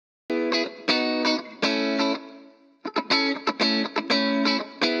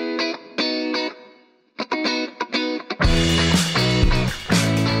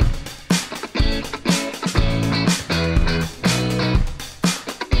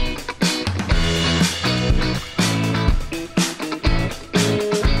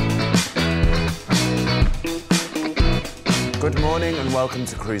morning and welcome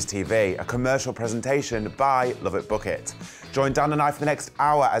to Cruise TV, a commercial presentation by LoveitBookit. Join Dan and I for the next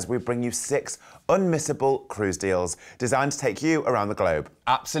hour as we bring you 6 unmissable cruise deals designed to take you around the globe.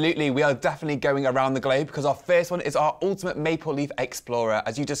 Absolutely, we are definitely going around the globe because our first one is our ultimate Maple Leaf Explorer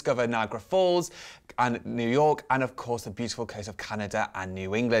as you discover Niagara Falls and New York and of course the beautiful coast of Canada and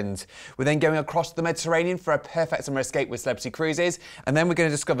New England. We're then going across the Mediterranean for a perfect summer escape with Celebrity Cruises, and then we're going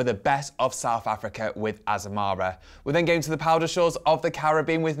to discover the best of South Africa with Azamara. We're then going to the powder shores of the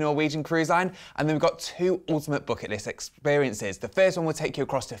Caribbean with Norwegian Cruise Line, and then we've got 2 ultimate bucket list experiences. The first one will take you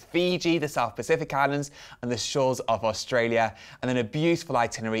across to Fiji, the South Pacific Islands and the shores of Australia, and then a beautiful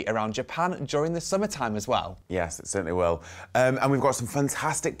itinerary around Japan during the summertime as well. Yes, it certainly will. And we've got some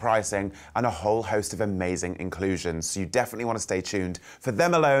fantastic pricing and a whole host of amazing inclusions, so you definitely want to stay tuned for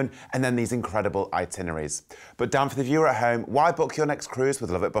them alone and then these incredible itineraries. But Dan, for the viewer at home, why book your next cruise with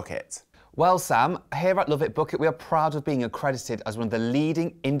LoveitBookit? Well, Sam, here at LoveitBookit, we are proud of being accredited as one of the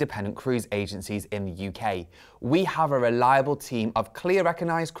leading independent cruise agencies in the UK. We have a reliable team of clear,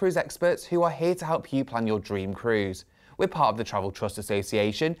 recognised cruise experts who are here to help you plan your dream cruise. We're part of the Travel Trust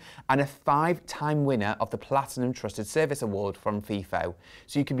Association and a 5-time winner of the Platinum Trusted Service Award from FIFO.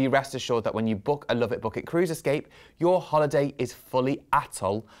 So you can be rest assured that when you book a LoveitBookit cruise escape, your holiday is fully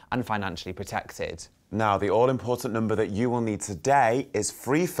ATOL and financially protected. Now, the all-important number that you will need today is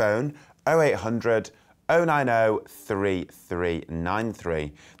free phone 0800 090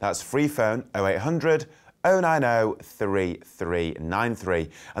 3393. That's free phone 0800 090 3393.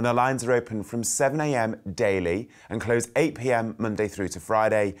 And the lines are open from 7 AM daily and close 8 PM Monday through to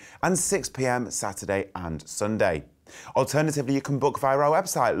Friday and 6 PM Saturday and Sunday. Alternatively, you can book via our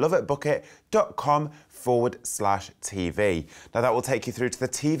website, loveitbookit.com/TV. Now that will take you through to the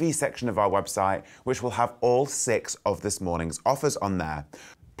TV section of our website, which will have all 6 of this morning's offers on there.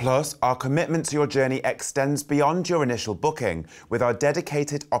 Plus, our commitment to your journey extends beyond your initial booking, with our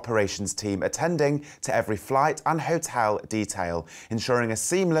dedicated operations team attending to every flight and hotel detail, ensuring a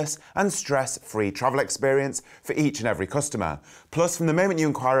seamless and stress-free travel experience for each and every customer. Plus, from the moment you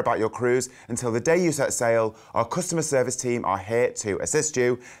inquire about your cruise until the day you set sail, our customer service team are here to assist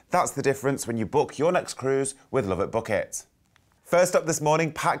you. That's the difference when you book your next cruise with LoveitBookit. First up this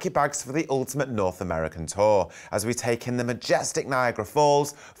morning, pack your bags for the ultimate North American tour as we take in the majestic Niagara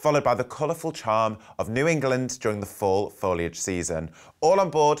Falls, followed by the colourful charm of New England during the fall foliage season. All on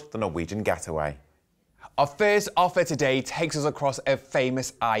board the Norwegian Getaway. Our first offer today takes us across a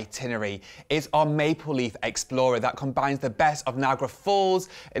famous itinerary. It's our Maple Leaf Explorer that combines the best of Niagara Falls,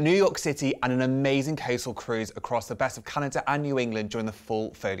 New York City and an amazing coastal cruise across the best of Canada and New England during the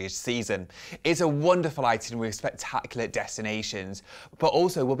full foliage season. It's a wonderful itinerary with spectacular destinations, but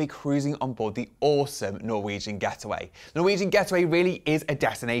also we'll be cruising on board the awesome Norwegian Getaway. The Norwegian Getaway really is a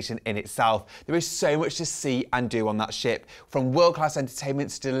destination in itself. There is so much to see and do on that ship, from world-class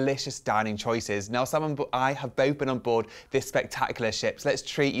entertainment to delicious dining choices. Now, Sam and I have both been on board this spectacular ship, so let's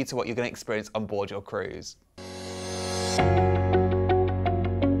treat you to what you're going to experience on board your cruise.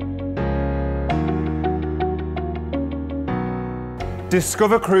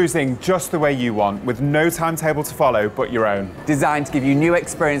 Discover cruising just the way you want, with no timetable to follow but your own. Designed to give you new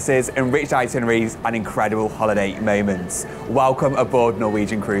experiences, enriched itineraries and incredible holiday moments. Welcome aboard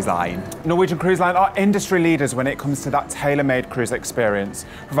Norwegian Cruise Line. Norwegian Cruise Line are industry leaders when it comes to that tailor-made cruise experience,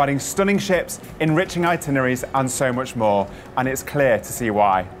 providing stunning ships, enriching itineraries and so much more, and it's clear to see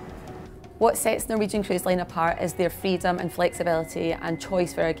why. What sets Norwegian Cruise Line apart is their freedom and flexibility and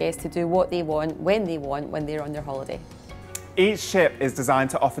choice for our guests to do what they want, when they're on their holiday. Each ship is designed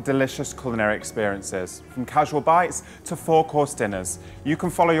to offer delicious culinary experiences, from casual bites to 4-course dinners. You can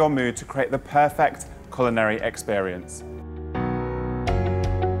follow your mood to create the perfect culinary experience.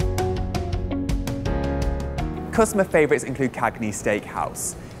 Customer favourites include Cagney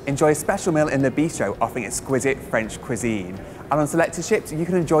Steakhouse. Enjoy a special meal in the bistro offering exquisite French cuisine. And on selected ships, you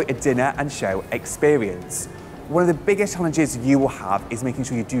can enjoy a dinner and show experience. One of the biggest challenges you will have is making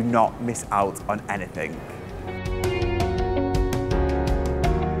sure you do not miss out on anything.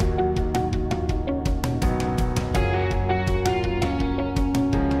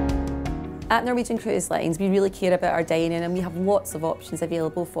 At Norwegian Cruise Lines, we really care about our dining and we have lots of options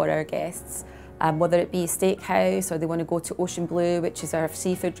available for our guests. Whether it be a steakhouse or they want to go to Ocean Blue, which is our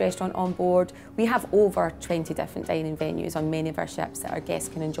seafood restaurant on board. We have over 20 different dining venues on many of our ships that our guests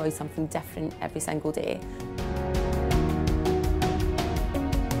can enjoy something different every single day.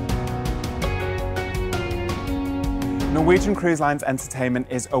 Norwegian Cruise Line's entertainment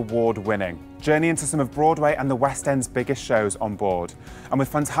is award-winning. Journey into some of Broadway and the West End's biggest shows on board. And with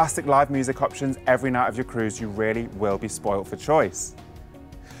fantastic live music options every night of your cruise, you really will be spoilt for choice.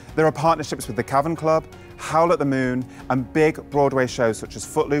 There are partnerships with the Cavern Club, Howl at the Moon, and big Broadway shows such as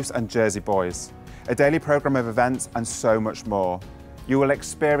Footloose and Jersey Boys. A daily programme of events and so much more. You will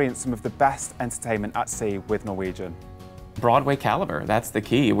experience some of the best entertainment at sea with Norwegian. Broadway caliber, that's the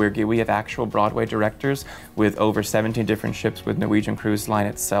key. We have actual Broadway directors with over 17 different ships with Norwegian Cruise Line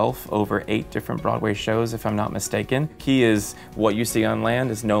itself, over 8 different Broadway shows if I'm not mistaken. Key is what you see on land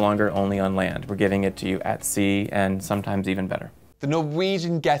is no longer only on land. We're giving it to you at sea and sometimes even better. The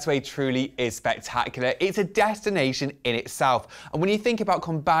Norwegian getaway truly is spectacular. It's a destination in itself. And when you think about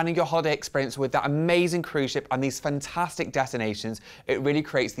combining your holiday experience with that amazing cruise ship and these fantastic destinations, it really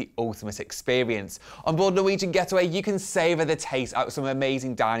creates the ultimate experience. On board Norwegian Getaway, you can savour the taste out of some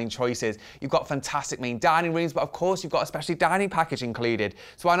amazing dining choices. You've got fantastic main dining rooms, but of course you've got a specialty dining package included.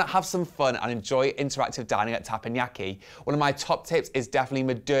 So why not have some fun and enjoy interactive dining at Teppanyaki? One of my top tips is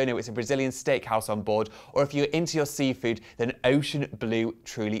definitely Moderno. It's a Brazilian steakhouse on board. Or if you're into your seafood, then Ocean Blue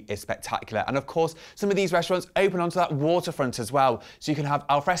truly is spectacular. And of course, some of these restaurants open onto that waterfront as well, so you can have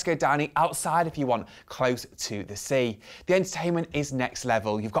alfresco dining outside if you want, close to the sea. The entertainment is next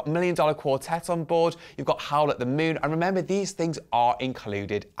level. You've got $1 Million Quartet on board, you've got Howl at the Moon, and remember, these things are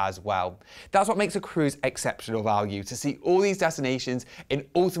included as well. That's what makes a cruise exceptional value, to see all these destinations in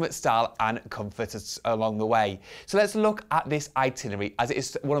ultimate style and comfort along the way. So let's look at this itinerary, as it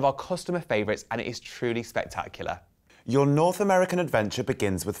is one of our customer favourites and it is truly spectacular. Your North American adventure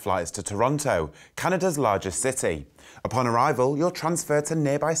begins with flights to Toronto, Canada's largest city. Upon arrival, you're transferred to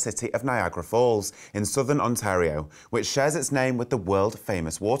nearby city of Niagara Falls in southern Ontario, which shares its name with the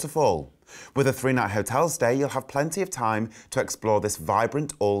world-famous waterfall. With a 3-night hotel stay, you'll have plenty of time to explore this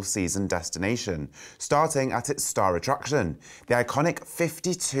vibrant all-season destination, starting at its star attraction, the iconic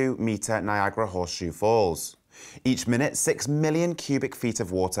 52-metre Niagara Horseshoe Falls. Each minute, 6 million cubic feet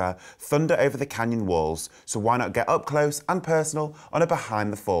of water thunder over the canyon walls, so why not get up close and personal on a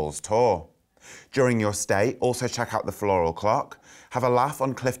Behind the Falls tour? During your stay, also check out the Floral Clock, have a laugh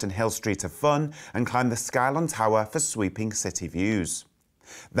on Clifton Hill Street of Fun, and climb the Skylon Tower for sweeping city views.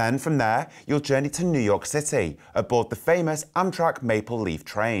 Then from there, you'll journey to New York City aboard the famous Amtrak Maple Leaf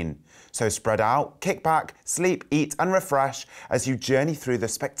train. So spread out, kick back, sleep, eat and refresh as you journey through the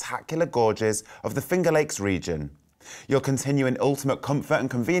spectacular gorges of the Finger Lakes region. You'll continue in ultimate comfort and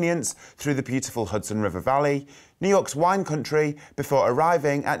convenience through the beautiful Hudson River Valley, New York's wine country, before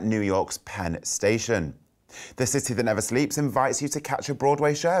arriving at New York's Penn Station. The city that never sleeps invites you to catch a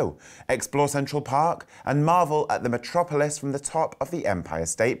Broadway show, explore Central Park, and marvel at the metropolis from the top of the Empire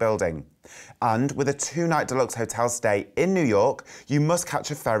State Building. And with a 2-night deluxe hotel stay in New York, you must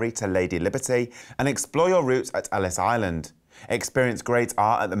catch a ferry to Lady Liberty and explore your routes at Ellis Island. Experience great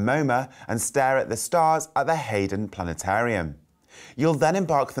art at the MoMA and stare at the stars at the Hayden Planetarium. You'll then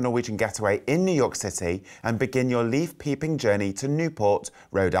embark the Norwegian Getaway in New York City and begin your leaf-peeping journey to Newport,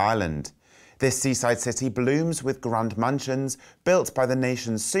 Rhode Island. This seaside city blooms with grand mansions built by the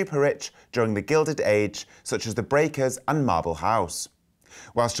nation's super-rich during the Gilded Age, such as the Breakers and Marble House.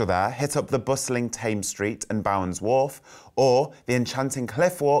 Whilst you're there, hit up the bustling Thames Street and Bowen's Wharf, or the enchanting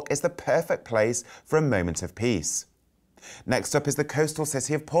Cliff Walk is the perfect place for a moment of peace. Next up is the coastal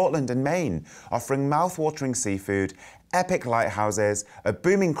city of Portland in Maine, offering mouth-watering seafood, epic lighthouses, a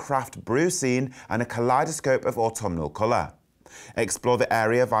booming craft brew scene, and a kaleidoscope of autumnal colour. Explore the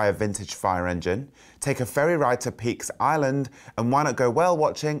area via vintage fire engine, take a ferry ride to Peaks Island, and why not go whale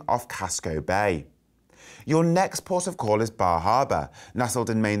watching off Casco Bay. Your next port of call is Bar Harbor, nestled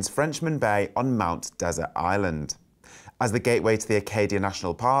in Maine's Frenchman Bay on Mount Desert Island. As the gateway to the Acadia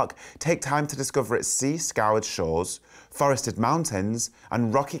National Park, take time to discover its sea-scoured shores, forested mountains,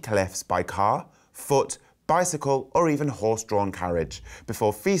 and rocky cliffs by car, foot, bicycle, or even horse-drawn carriage,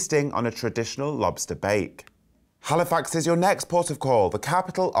 before feasting on a traditional lobster bake. Halifax is your next port of call, the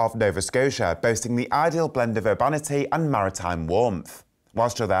capital of Nova Scotia, boasting the ideal blend of urbanity and maritime warmth.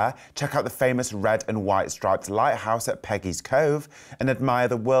 Whilst you're there, check out the famous red and white striped lighthouse at Peggy's Cove and admire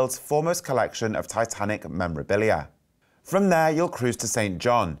the world's foremost collection of Titanic memorabilia. From there, you'll cruise to St.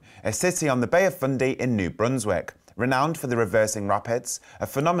 John, a city on the Bay of Fundy in New Brunswick, renowned for the reversing rapids, a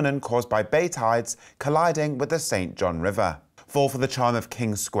phenomenon caused by bay tides colliding with the St. John River. Fall for the charm of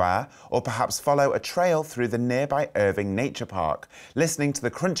King Square, or perhaps follow a trail through the nearby Irving Nature Park, listening to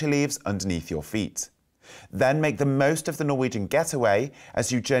the crunchy leaves underneath your feet. Then make the most of the Norwegian Getaway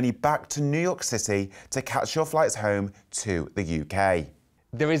as you journey back to New York City to catch your flights home to the UK.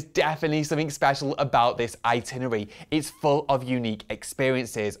 There is definitely something special about this itinerary. It's full of unique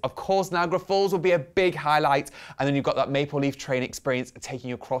experiences. Of course, Niagara Falls will be a big highlight, and then you've got that Maple Leaf train experience taking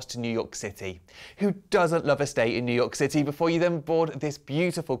you across to New York City. Who doesn't love a stay in New York City before you then board this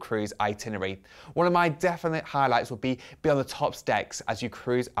beautiful cruise itinerary? One of my definite highlights will be on the top decks as you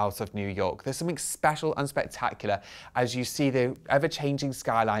cruise out of New York. There's something special and spectacular as you see the ever-changing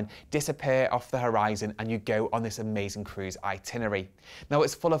skyline disappear off the horizon and you go on this amazing cruise itinerary. Now,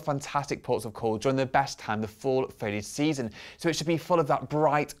 it's full of fantastic ports of call during the best time, the fall foliage season, so it should be full of that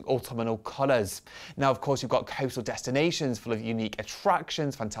bright autumnal colours. Now, of course, you've got coastal destinations full of unique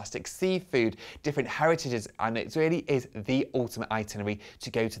attractions, fantastic seafood, different heritages, and it really is the ultimate itinerary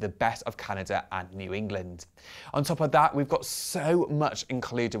to go to the best of Canada and New England. On top of that, we've got so much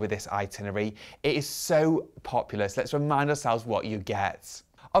included with this itinerary. It is so popular, so let's remind ourselves what you get.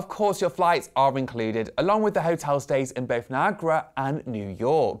 Of course, your flights are included, along with the hotel stays in both Niagara and New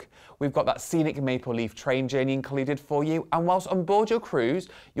York. We've got that scenic Maple Leaf train journey included for you, and whilst on board your cruise,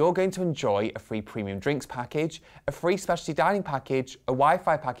 you're going to enjoy a free premium drinks package, a free specialty dining package, a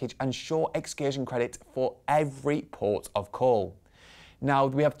Wi-Fi package, and short excursion credit for every port of call. Now,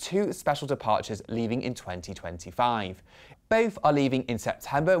 we have two special departures leaving in 2025. Both are leaving in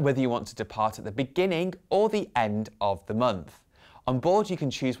September, whether you want to depart at the beginning or the end of the month. On board, you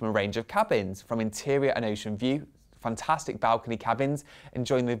can choose from a range of cabins, from interior and ocean view, fantastic balcony cabins,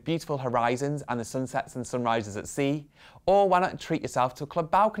 enjoying the beautiful horizons and the sunsets and sunrises at sea, or why not treat yourself to a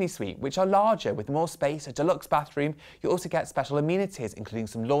club balcony suite, which are larger with more space, a deluxe bathroom. You also get special amenities, including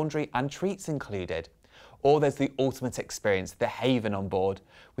some laundry and treats included. Or there's the ultimate experience, the Haven on board.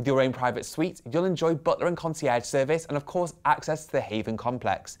 With your own private suite, you'll enjoy butler and concierge service and of course access to the Haven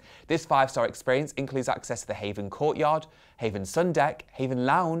complex. This 5-star experience includes access to the Haven courtyard, Haven sun deck, Haven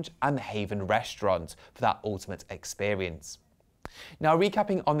lounge and the Haven restaurant for that ultimate experience. Now,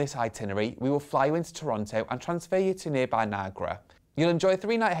 recapping on this itinerary, we will fly you into Toronto and transfer you to nearby Niagara. You'll enjoy a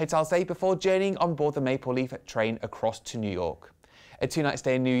 3-night hotel stay before journeying on board the Maple Leaf train across to New York. A 2-night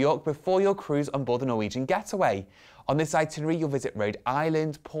stay in New York before your cruise on board the Norwegian Getaway. On this itinerary, you'll visit Rhode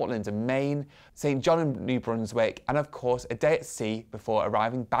Island, Portland and Maine, St. John and New Brunswick, and of course, a day at sea before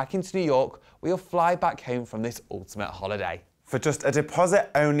arriving back into New York, where you'll fly back home from this ultimate holiday. For just a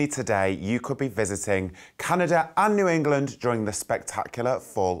deposit only today, you could be visiting Canada and New England during the spectacular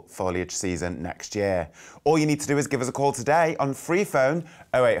fall foliage season next year. All you need to do is give us a call today on free phone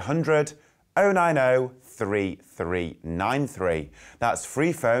 0800 090 3393. That's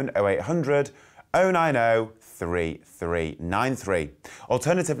free phone 0800 090 3393.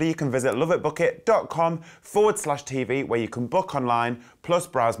 Alternatively, you can visit loveitbookit.com/TV where you can book online plus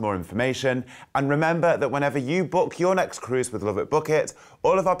browse more information. And remember that whenever you book your next cruise with Love It Book It,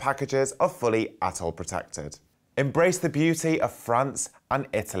 all of our packages are fully atoll protected. Embrace the beauty of France and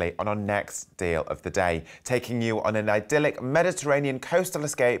Italy on our next deal of the day, taking you on an idyllic Mediterranean coastal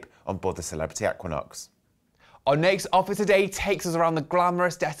escape on board the Celebrity Equinox. Our next offer today takes us around the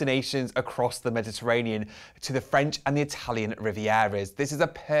glamorous destinations across the Mediterranean to the French and the Italian Rivieras. This is a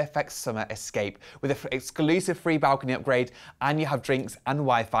perfect summer escape with an exclusive free balcony upgrade, and you have drinks and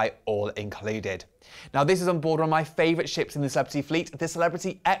Wi-Fi all included. Now, this is on board one of my favourite ships in the Celebrity fleet, the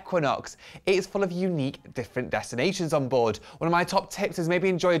Celebrity Equinox. It is full of unique, different destinations on board. One of my top tips is maybe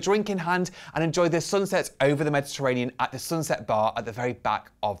enjoy a drink in hand and enjoy the sunsets over the Mediterranean at the Sunset Bar at the very back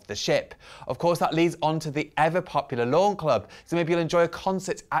of the ship. Of course, that leads on to the ever-popular Lawn Club, so maybe you'll enjoy a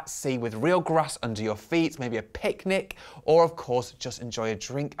concert at sea with real grass under your feet, maybe a picnic, or of course, just enjoy a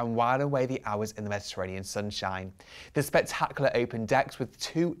drink and while away the hours in the Mediterranean sunshine. There's spectacular open decks with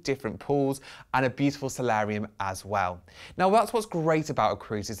 2 different pools and a beautiful solarium as well. Now, that's what's great about a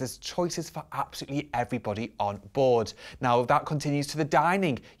cruise, is there's choices for absolutely everybody on board. Now, that continues to the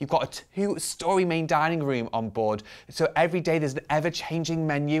dining. You've got a 2-story main dining room on board, so every day there's an ever-changing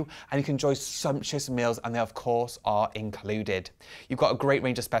menu and you can enjoy sumptuous meals, and they of course are included. You've got a great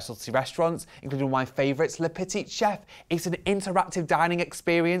range of specialty restaurants, including one of my favourites, Le Petit Chef. It's an interactive dining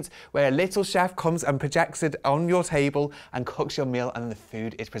experience where a little chef comes and projects it on your table and cooks your meal, and the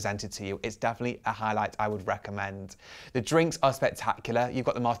food is presented to you. It's definitely a highlight I would recommend. The drinks are spectacular. You've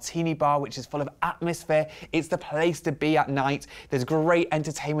got the Martini Bar, which is full of atmosphere. It's the place to be at night. There's great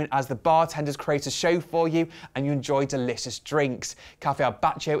entertainment as the bartenders create a show for you and you enjoy delicious drinks. Cafe Al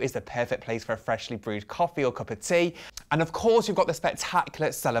Baccio is the perfect place for a freshly brewed coffee or cup of tea. And of course, you've got the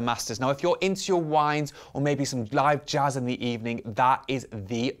spectacular Cellar Masters. Now, if you're into your wines or maybe some live jazz in the evening, that is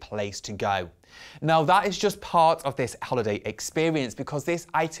the place to go. Now, that is just part of this holiday experience because this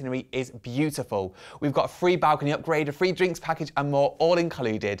itinerary is beautiful. We've got a free balcony upgrade, a free drinks package and more all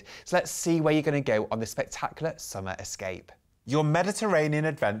included. So let's see where you're going to go on this spectacular summer escape. Your Mediterranean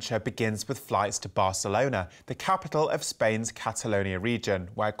adventure begins with flights to Barcelona, the capital of Spain's Catalonia region,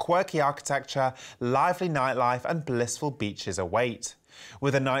 where quirky architecture, lively nightlife and blissful beaches await.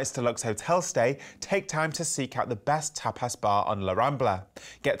 With a night's deluxe hotel stay, take time to seek out the best tapas bar on La Rambla.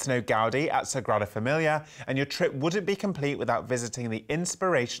 Get to know Gaudi at Sagrada Familia, and your trip wouldn't be complete without visiting the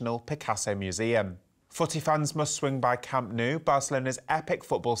inspirational Picasso Museum. Footy fans must swing by Camp Nou, Barcelona's epic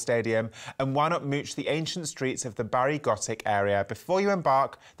football stadium, and why not mooch the ancient streets of the Barri Gothic area before you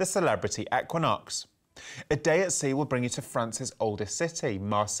embark the celebrity equinox. A day at sea will bring you to France's oldest city,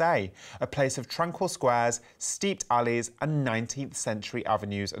 Marseille, a place of tranquil squares, steeped alleys and 19th century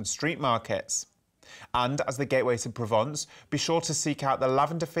avenues and street markets. And as the gateway to Provence, be sure to seek out the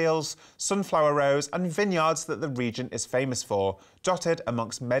lavender fields, sunflower rows and vineyards that the region is famous for, dotted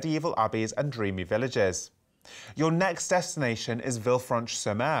amongst medieval abbeys and dreamy villages. Your next destination is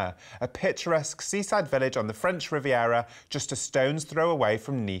Villefranche-sur-Mer, a picturesque seaside village on the French Riviera just a stone's throw away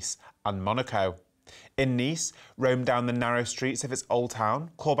from Nice and Monaco. In Nice, roam down the narrow streets of its old town,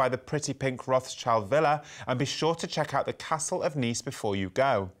 call by the pretty pink Rothschild Villa, and be sure to check out the Castle of Nice before you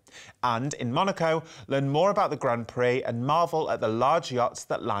go. And in Monaco, learn more about the Grand Prix and marvel at the large yachts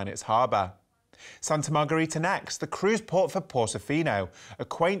that line its harbour. Santa Margherita next, the cruise port for Portofino, a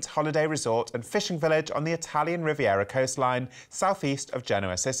quaint holiday resort and fishing village on the Italian Riviera coastline, southeast of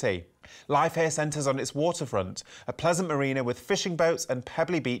Genoa City. Life here centres on its waterfront, a pleasant marina with fishing boats and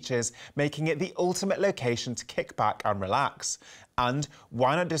pebbly beaches, making it the ultimate location to kick back and relax. And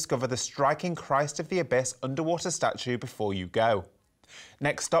why not discover the striking Christ of the Abyss underwater statue before you go?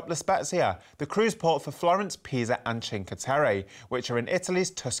 Next stop, La Spezia, the cruise port for Florence, Pisa and Cinque Terre, which are in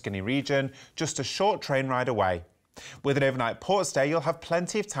Italy's Tuscany region, just a short train ride away. With an overnight port stay, you'll have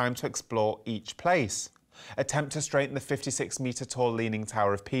plenty of time to explore each place. Attempt to straighten the 56-metre tall Leaning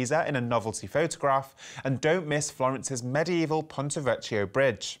Tower of Pisa in a novelty photograph, and don't miss Florence's medieval Ponte Vecchio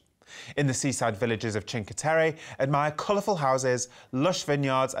Bridge. In the seaside villages of Cinque Terre, admire colourful houses, lush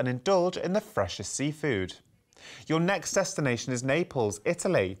vineyards and indulge in the freshest seafood. Your next destination is Naples,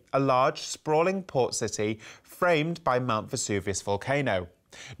 Italy, a large, sprawling port city framed by Mount Vesuvius volcano.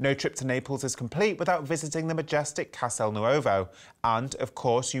 No trip to Naples is complete without visiting the majestic Castel Nuovo, and, of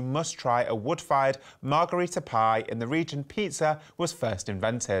course, you must try a wood-fired margherita pie in the region pizza was first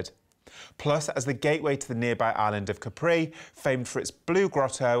invented. Plus, as the gateway to the nearby island of Capri, famed for its blue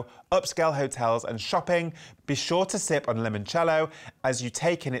grotto, upscale hotels and shopping, be sure to sip on limoncello as you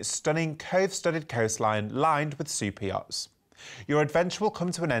take in its stunning cove-studded coastline lined with super yachts. Your adventure will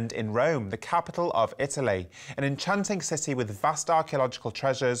come to an end in Rome, the capital of Italy, an enchanting city with vast archaeological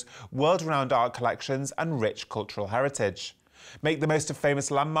treasures, world-renowned art collections and rich cultural heritage. Make the most of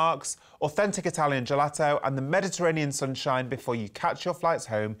famous landmarks, authentic Italian gelato and the Mediterranean sunshine before you catch your flights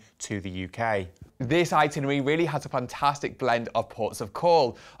home to the UK. This itinerary really has a fantastic blend of ports of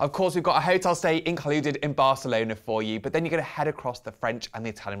call. Of course, we've got a hotel stay included in Barcelona for you, but then you're going to head across the French and the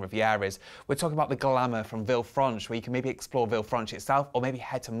Italian Rivieras. We're talking about the glamour from Villefranche, where you can maybe explore Villefranche itself, or maybe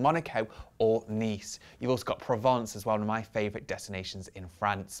head to Monaco or Nice. You've also got Provence as well, one of my favourite destinations in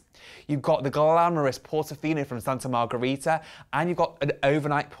France. You've got the glamorous Portofino from Santa Margherita, and you've got an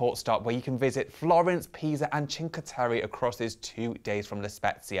overnight port stop where you can visit Florence, Pisa and Cinque Terre across those 2 days from La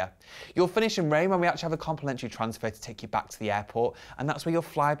Spezia. You'll finish in Rome, and we actually have a complimentary transfer to take you back to the airport, and that's where you'll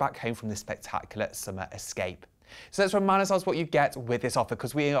fly back home from this spectacular summer escape. So let's remind ourselves what you get with this offer,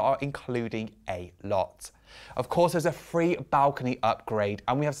 because we are including a lot. Of course, there's a free balcony upgrade,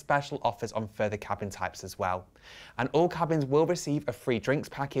 and we have special offers on further cabin types as well. And all cabins will receive a free drinks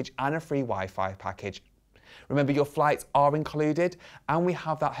package and a free Wi-Fi package. Remember, your flights are included, and we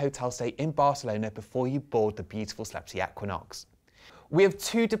have that hotel stay in Barcelona before you board the beautiful Celebrity Equinox. We have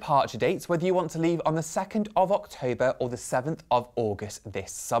 2 departure dates, whether you want to leave on the 2nd of October or the 7th of August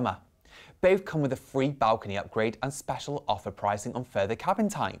this summer. Both come with a free balcony upgrade and special offer pricing on further cabin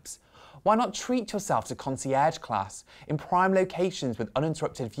types. Why not treat yourself to concierge class in prime locations with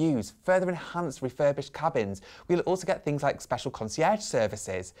uninterrupted views, further enhanced refurbished cabins? We'll also get things like special concierge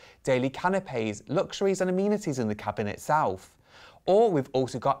services, daily canapes, luxuries and amenities in the cabin itself. Or we've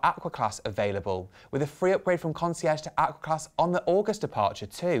also got Aqua Class available, with a free upgrade from Concierge to Aqua Class on the August departure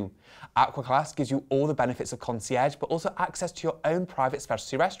too. Aqua Class gives you all the benefits of Concierge, but also access to your own private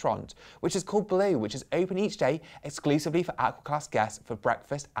specialty restaurant, which is called Blue, which is open each day exclusively for Aqua Class guests for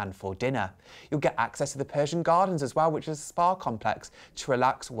breakfast and for dinner. You'll get access to the Persian Gardens as well, which is a spa complex to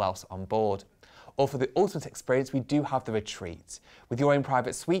relax whilst on board. Or for the ultimate experience, we do have the Retreat. With your own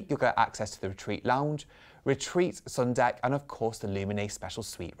private suite, you'll get access to the Retreat Lounge, Retreat Sun Deck, and of course the Lumine Special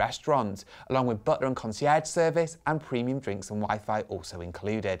Suite restaurant, along with butler and concierge service and premium drinks and Wi-Fi also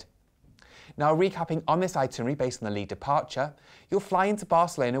included. Now, recapping on this itinerary based on the lead departure, you'll fly into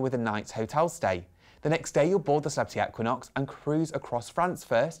Barcelona with a night's hotel stay. The next day, you'll board the Celebrity Equinox and cruise across France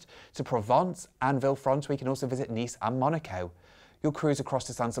first to Provence and Villefranche, where you can also visit Nice and Monaco. You'll cruise across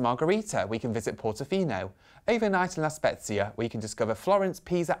to Santa Margherita, where you can visit Portofino. Overnight in La Spezia, where you can discover Florence,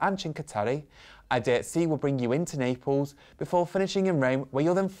 Pisa and Cinque Terre. A day at sea will bring you into Naples, before finishing in Rome, where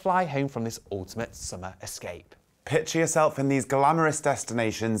you'll then fly home from this ultimate summer escape. Picture yourself in these glamorous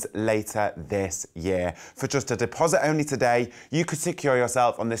destinations later this year. For just a deposit only today, you could secure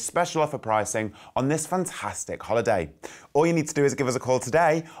yourself on this special offer pricing on this fantastic holiday. All you need to do is give us a call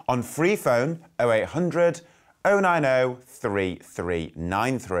today on free phone 0800 090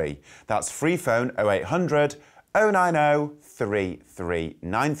 3393. That's free phone 0800 090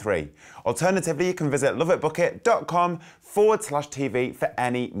 3393. Alternatively, you can visit loveitbookit.com/TV for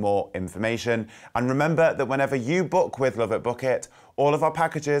any more information. And remember that whenever you book with LoveitBookit, all of our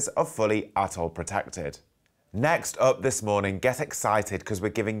packages are fully ATOL protected. Next up this morning, get excited because we're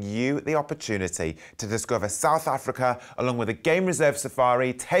giving you the opportunity to discover South Africa along with a game reserve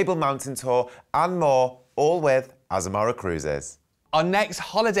safari, Table Mountain tour and more, all with Azamara Cruises. Our next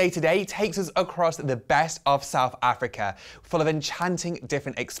holiday today takes us across the best of South Africa, full of enchanting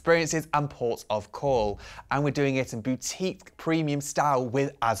different experiences and ports of call. And we're doing it in boutique premium style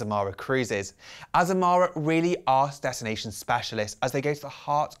with Azamara Cruises. Azamara really are destination specialists as they go to the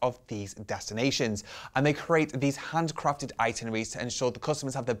heart of these destinations. And they create these handcrafted itineraries to ensure the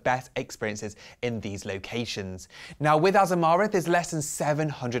customers have the best experiences in these locations. Now with Azamara, there's less than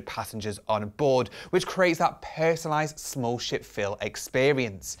 700 passengers on board, which creates that personalised small ship feel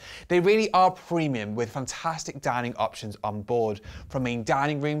experience. They really are premium with fantastic dining options on board, from main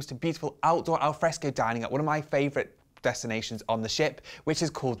dining rooms to beautiful outdoor alfresco dining at one of my favourite destinations on the ship, which is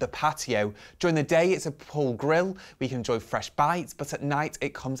called the Patio. During the day, it's a pool grill where you can enjoy fresh bites, but at night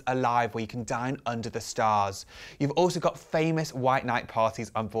it comes alive where you can dine under the stars. You've also got famous white night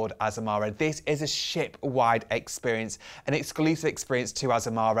parties on board Azamara. This is a ship-wide experience, an exclusive experience to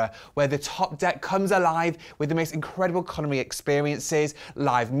Azamara, where the top deck comes alive with the most incredible culinary experiences,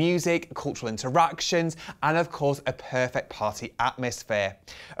 live music, cultural interactions, and of course a perfect party atmosphere.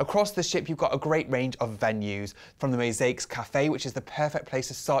 Across the ship, you've got a great range of venues, from the Mosaic's Cafe, which is the perfect place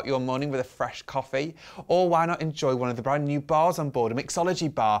to start your morning with a fresh coffee, or why not enjoy one of the brand new bars on board, a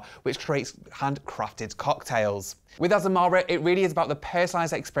mixology bar, which creates handcrafted cocktails. With Azamara, it really is about the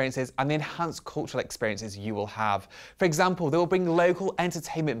personalised experiences and the enhanced cultural experiences you will have. For example, they will bring local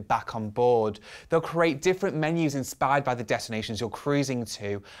entertainment back on board. They'll create different menus inspired by the destinations you're cruising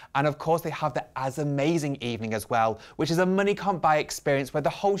to. And of course, they have the Amazing evening as well, which is a money can't buy experience where the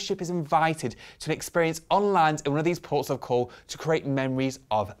whole ship is invited to an experience on land in one of these ports of call to create memories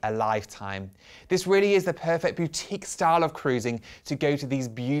of a lifetime. This really is the perfect boutique style of cruising to go to these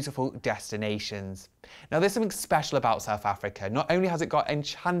beautiful destinations. Now, there's something special about South Africa. Not only has it got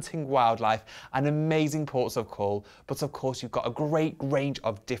enchanting wildlife and amazing ports of call, but of course you've got a great range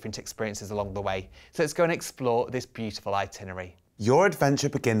of different experiences along the way. So let's go and explore this beautiful itinerary. Your adventure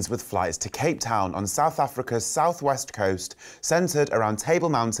begins with flights to Cape Town on South Africa's southwest coast, centred around Table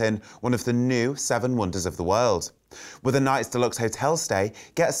Mountain, one of the new 7 wonders of the world. With a night's deluxe hotel stay,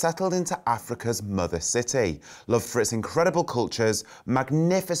 get settled into Africa's mother city, loved for its incredible cultures,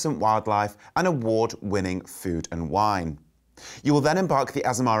 magnificent wildlife and award-winning food and wine. You will then embark the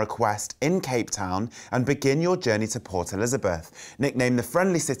Azamara Quest in Cape Town and begin your journey to Port Elizabeth, nicknamed the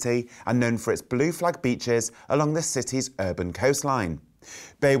Friendly City and known for its blue flag beaches along the city's urban coastline.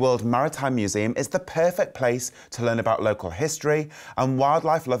 Bayworld Maritime Museum is the perfect place to learn about local history, and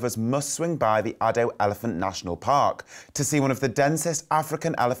wildlife lovers must swing by the Addo Elephant National Park to see one of the densest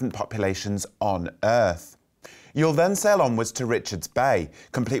African elephant populations on Earth. You'll then sail onwards to Richards Bay,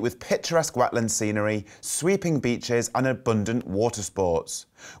 complete with picturesque wetland scenery, sweeping beaches and abundant water sports.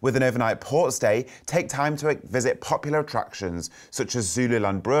 With an overnight port stay, take time to visit popular attractions such as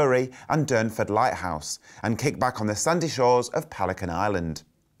Zululand Brewery and Durnford Lighthouse, and kick back on the sandy shores of Pelican Island.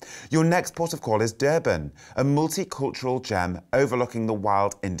 Your next port of call is Durban, a multicultural gem overlooking the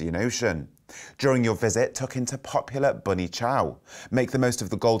wild Indian Ocean. During your visit, tuck into popular Bunny Chow, make the most of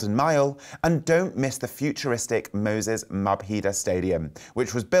the Golden Mile, and don't miss the futuristic Moses Mabhida Stadium,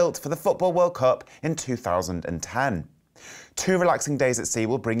 which was built for the Football World Cup in 2010. 2 relaxing days at sea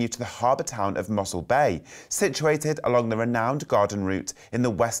will bring you to the harbour town of Mossel Bay, situated along the renowned garden route in the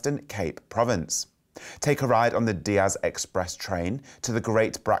Western Cape Province. Take a ride on the Diaz Express train to the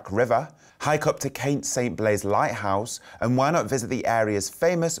Great Brack River, hike up to Cape St Blaise Lighthouse, and why not visit the area's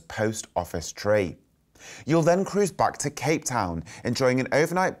famous post office tree. You'll then cruise back to Cape Town, enjoying an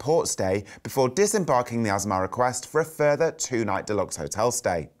overnight port stay before disembarking the Azamara Quest for a further 2-night deluxe hotel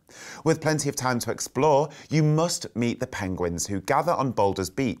stay. With plenty of time to explore, you must meet the penguins who gather on Boulders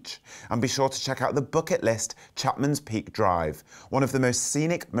Beach. And be sure to check out the bucket list Chapman's Peak Drive, one of the most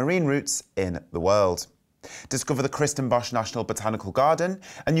scenic marine routes in the world. Discover the Kirstenbosch National Botanical Garden,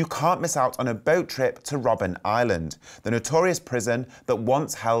 and you can't miss out on a boat trip to Robben Island, the notorious prison that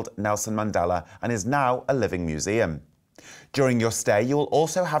once held Nelson Mandela and is now a living museum. During your stay, you will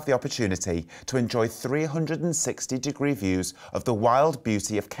also have the opportunity to enjoy 360-degree views of the wild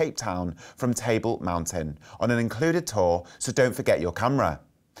beauty of Cape Town from Table Mountain on an included tour, so don't forget your camera.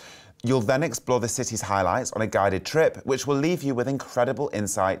 You'll then explore the city's highlights on a guided trip, which will leave you with incredible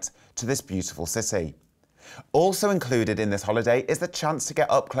insight to this beautiful city. Also included in this holiday is the chance to get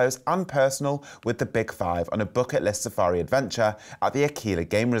up close and personal with the Big Five on a bucket list safari adventure at the Aquila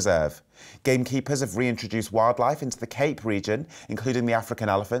Game Reserve. Gamekeepers have reintroduced wildlife into the Cape region, including the African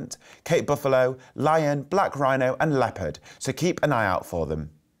elephant, Cape buffalo, lion, black rhino and leopard, so keep an eye out for them.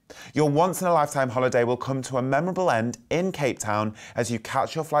 Your once-in-a-lifetime holiday will come to a memorable end in Cape Town as you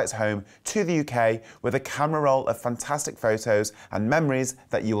catch your flights home to the UK with a camera roll of fantastic photos and memories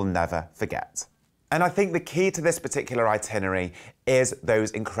that you will never forget. And I think the key to this particular itinerary is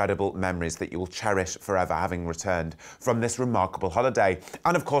those incredible memories that you will cherish forever, having returned from this remarkable holiday.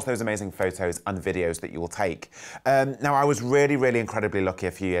 And of course, those amazing photos and videos that you will take. Now, I was really incredibly lucky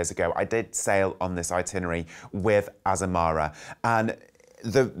a few years ago. I did sail on this itinerary with Azamara, and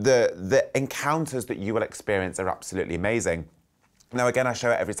the encounters that you will experience are absolutely amazing. Now, again, I show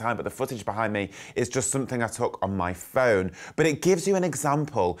it every time, but the footage behind me is just something I took on my phone. But it gives you an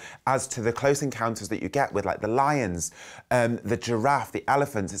example as to the close encounters that you get with, like, the lions, the giraffe, the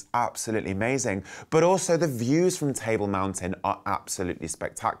elephants. Is absolutely amazing. But also the views from Table Mountain are absolutely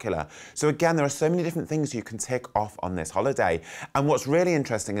spectacular. So again, there are so many different things you can tick off on this holiday. And what's really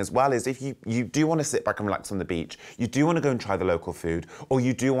interesting as well is if you do want to sit back and relax on the beach, you do want to go and try the local food, or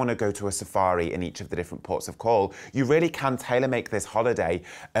you do want to go to a safari in each of the different ports of call, you really can tailor-make this holiday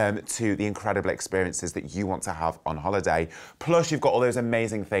to the incredible experiences that you want to have on holiday. Plus, you've got all those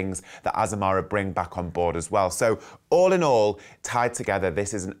amazing things that Azamara bring back on board as well. So all in all, tied together,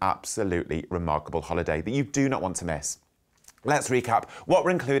 this is an absolutely remarkable holiday that you do not want to miss. Let's recap what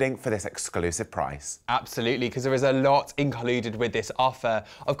we're including for this exclusive price. Absolutely, because there is a lot included with this offer.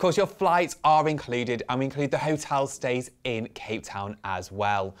 Of course, your flights are included, and we include the hotel stays in Cape Town as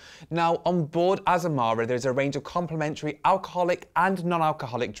well. Now, on board Azamara, there's a range of complimentary alcoholic and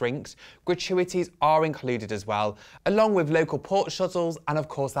non-alcoholic drinks. Gratuities are included as well, along with local port shuttles and, of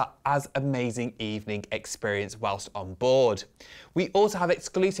course, that amazing evening experience whilst on board. We also have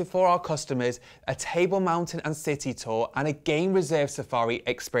exclusive for our customers a Table Mountain and City tour and a Game Reserve Safari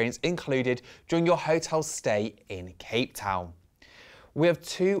experience included during your hotel stay in Cape Town. We have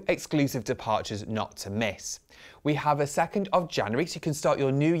 2 exclusive departures not to miss. We have a 2nd of January, so you can start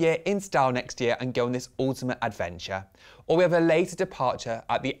your new year in style next year and go on this ultimate adventure. Or we have a later departure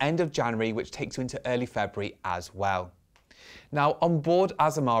at the end of January, which takes you into early February as well. Now, on board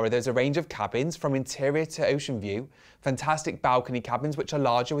Azamara, there's a range of cabins from interior to ocean view, fantastic balcony cabins, which are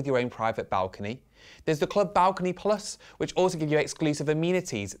larger with your own private balcony. There's the Club Balcony Plus, which also give you exclusive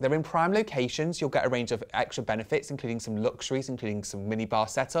amenities. They're in prime locations. You'll get a range of extra benefits, including some luxuries, including some minibar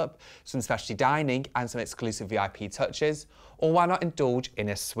setup, some specialty dining, and some exclusive VIP touches. Or why not indulge in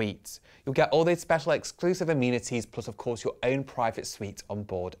a suite? You'll get all these special exclusive amenities, plus, of course, your own private suite on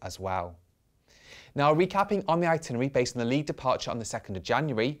board as well. Now, recapping on the itinerary based on the lead departure on the 2nd of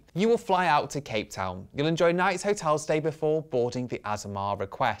January, you will fly out to Cape Town. You'll enjoy a night's hotel stay before boarding the Azamara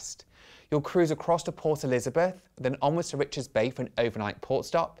Quest. You'll cruise across to Port Elizabeth, then onwards to Richards Bay for an overnight port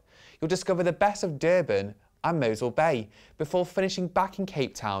stop. You'll discover the best of Durban and Mosel Bay. Before finishing back in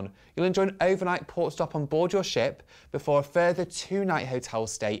Cape Town, you'll enjoy an overnight port stop on board your ship before a further 2-night hotel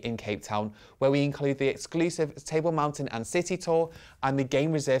stay in Cape Town, where we include the exclusive Table Mountain and City tour and the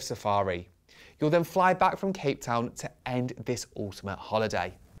Game Reserve Safari. You'll then fly back from Cape Town to end this ultimate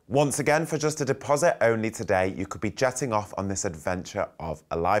holiday. Once again, for just a deposit only today, you could be jetting off on this adventure of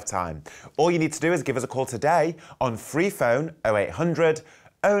a lifetime. All you need to do is give us a call today on free phone 0800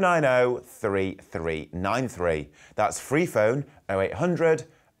 090 3393. That's free phone 0800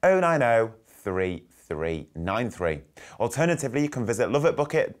 090 3393. Alternatively, you can visit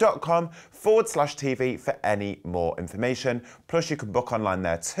loveitbookit.com/TV for any more information. Plus, you can book online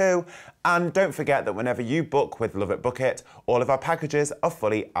there too. And don't forget that whenever you book with LoveitBookit, all of our packages are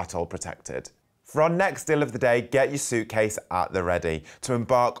fully atoll protected. For our next deal of the day, get your suitcase at the ready to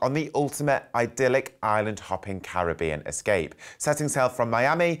embark on the ultimate idyllic island hopping Caribbean escape. Setting sail from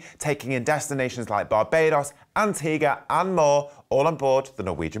Miami, taking in destinations like Barbados, Antigua and more, all on board the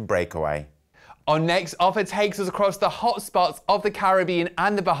Norwegian Breakaway. Our next offer takes us across the hotspots of the Caribbean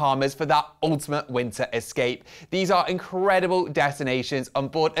and the Bahamas for that ultimate winter escape. These are incredible destinations on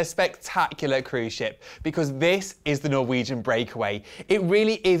board a spectacular cruise ship, because this is the Norwegian Breakaway. It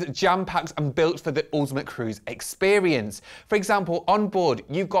really is jam-packed and built for the ultimate cruise experience. For example, on board,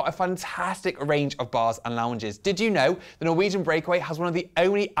 you've got a fantastic range of bars and lounges. Did you know the Norwegian Breakaway has one of the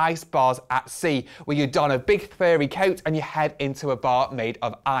only ice bars at sea, where you don a big furry coat and you head into a bar made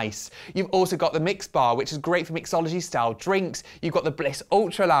of ice? You've also got the Mix Bar, which is great for mixology style drinks. You've got the Bliss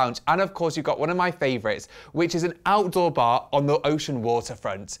Ultra Lounge, and of course you've got one of my favourites, which is an outdoor bar on the ocean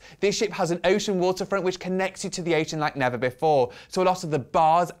waterfront. This ship has an ocean waterfront which connects you to the ocean like never before. So a lot of the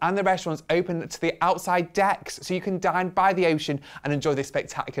bars and the restaurants open to the outside decks, so you can dine by the ocean and enjoy the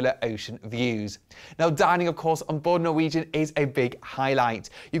spectacular ocean views. Now, dining, of course, on board Norwegian is a big highlight.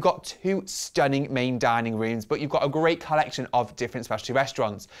 You've got 2 stunning main dining rooms, but you've got a great collection of different specialty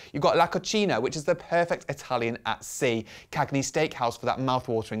restaurants. You've got La Cucina, which is the perfect Italian at sea, Cagney Steakhouse for that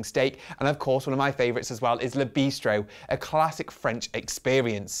mouth-watering steak, and of course one of my favourites as well is Le Bistro, a classic French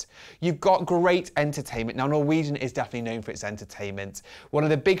experience. You've got great entertainment. Now, Norwegian is definitely known for its entertainment. One of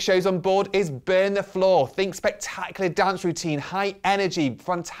the big shows on board is Burn the Floor. Think spectacular dance routine, high energy,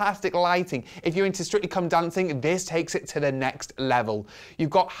 fantastic lighting. If you're into Strictly Come Dancing, this takes it to the next level. You've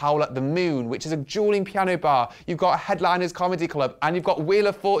got Howl at the Moon, which is a dueling piano bar. You've got Headliners Comedy Club, and you've got Wheel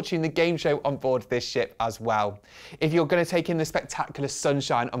of Fortune, the game show, on board this ship as well. If you're going to take in the spectacular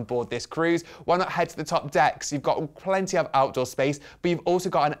sunshine on board this cruise, why not head to the top decks? You've got plenty of outdoor space, but you've also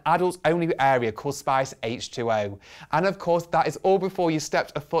got an adults-only area called Spice H2O. And of course, that is all before you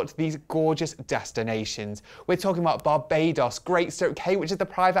stepped afoot to these gorgeous destinations. We're talking about Barbados, Great Stirrup Cay, which is the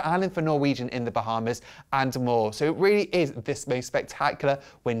private island for Norwegian in the Bahamas, and more. So it really is this most spectacular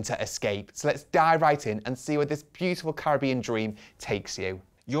winter escape. So let's dive right in and see where this beautiful Caribbean dream takes you.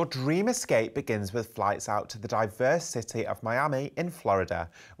 Your dream escape begins with flights out to the diverse city of Miami in Florida,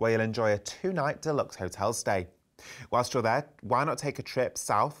 where you'll enjoy a 2-night deluxe hotel stay. Whilst you're there, why not take a trip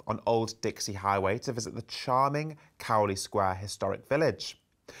south on Old Dixie Highway to visit the charming Cowley Square Historic Village.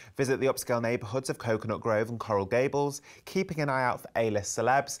 Visit the upscale neighbourhoods of Coconut Grove and Coral Gables, keeping an eye out for A-list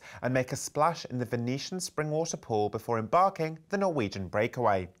celebs, and make a splash in the Venetian Springwater Pool before embarking the Norwegian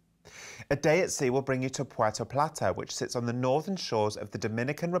Breakaway. A day at sea will bring you to Puerto Plata, which sits on the northern shores of the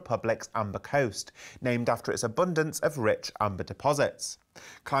Dominican Republic's Amber Coast, named after its abundance of rich amber deposits.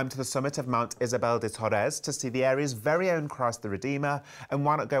 Climb to the summit of Mount Isabel de Torres to see the area's very own Christ the Redeemer, and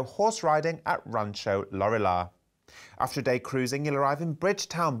why not go horse riding at Rancho Lorilla. After a day cruising, you'll arrive in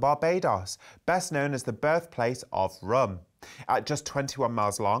Bridgetown, Barbados, best known as the birthplace of rum. At just 21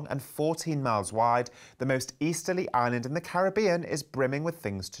 miles long and 14 miles wide, the most easterly island in the Caribbean is brimming with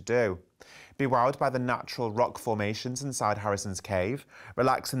things to do. Be wowed by the natural rock formations inside Harrison's Cave,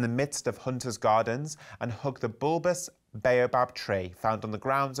 relax in the midst of Hunter's Gardens, and hug the bulbous baobab tree found on the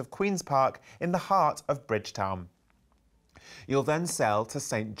grounds of Queen's Park in the heart of Bridgetown. You'll then sail to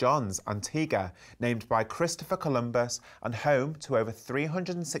St. John's, Antigua, named by Christopher Columbus and home to over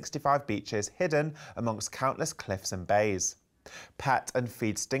 365 beaches hidden amongst countless cliffs and bays. Pet and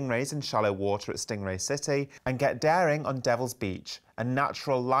feed stingrays in shallow water at Stingray City, and get daring on Devil's Beach, a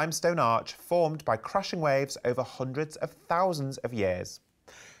natural limestone arch formed by crashing waves over hundreds of thousands of years.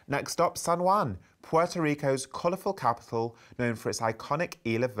 Next stop, San Juan, Puerto Rico's colourful capital, known for its iconic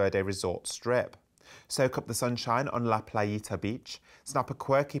Isla Verde resort strip. Soak up the sunshine on La Playita Beach, snap a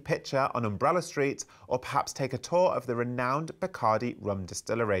quirky picture on Umbrella Street, or perhaps take a tour of the renowned Bacardi rum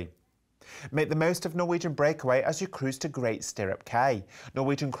distillery. Make the most of Norwegian Breakaway as you cruise to Great Stirrup Cay,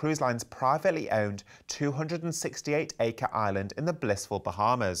 Norwegian Cruise Line's privately owned 268-acre island in the blissful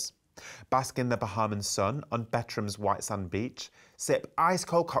Bahamas. Bask in the Bahamian sun on Bettram's white sand beach, sip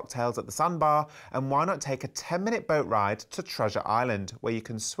ice-cold cocktails at the sandbar, and why not take a 10-minute boat ride to Treasure Island, where you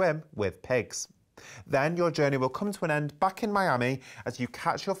can swim with pigs. Then your journey will come to an end back in Miami as you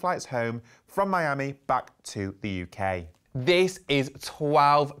catch your flights home from Miami back to the UK. This is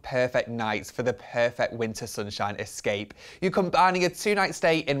 12 perfect nights for the perfect winter sunshine escape. You're combining a 2-night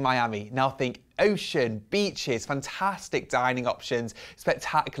stay in Miami. Now think ocean, beaches, fantastic dining options,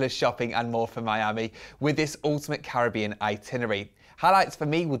 spectacular shopping and more for Miami with this ultimate Caribbean itinerary. Highlights for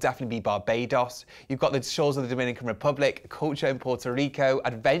me will definitely be Barbados. You've got the shores of the Dominican Republic, culture in Puerto Rico,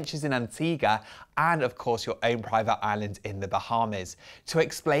 adventures in Antigua, and of course your own private island in the Bahamas. To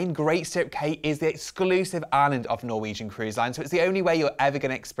explain, Great Stirrup Cay is the exclusive island of Norwegian Cruise Line, so it's the only way you're ever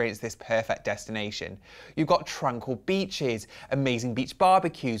going to experience this perfect destination. You've got tranquil beaches, amazing beach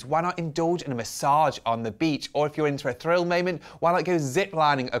barbecues. Why not indulge in a massage on the beach? Or if you're into a thrill moment, why not go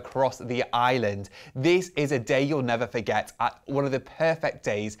zip-lining across the island? This is a day you'll never forget, at one of the perfect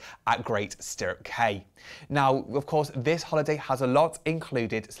days at Great Stirrup Cay. Now, of course, this holiday has a lot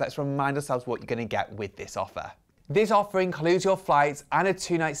included, so let's remind ourselves what you're going to get with this offer. This offer includes your flights and a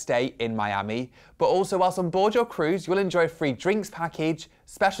 2-night stay in Miami, but also whilst on board your cruise, you'll enjoy a free drinks package,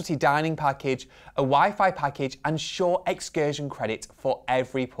 specialty dining package, a Wi-Fi package, and shore excursion credit for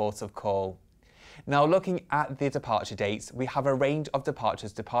every port of call. Now, looking at the departure dates, we have a range of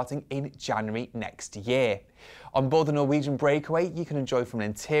departures departing in January next year. On board the Norwegian Breakaway, you can enjoy from an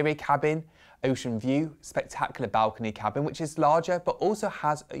interior cabin, ocean view, spectacular balcony cabin, which is larger but also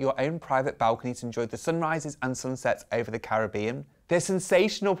has your own private balcony to enjoy the sunrises and sunsets over the Caribbean. There's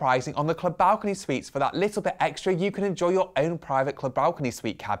sensational pricing on the club balcony suites. For that little bit extra, you can enjoy your own private club balcony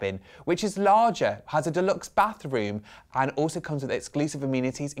suite cabin, which is larger, has a deluxe bathroom, and also comes with exclusive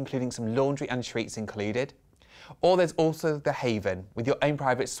amenities, including some laundry and treats included. Or there's also the Haven. With your own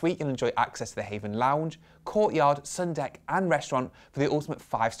private suite, you'll enjoy access to the Haven Lounge, courtyard, sun deck and restaurant for the ultimate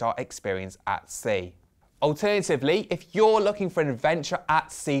 5-star experience at sea. Alternatively, if you're looking for an adventure at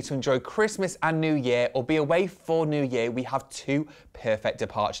sea to enjoy Christmas and New Year or be away for New Year, we have 2 perfect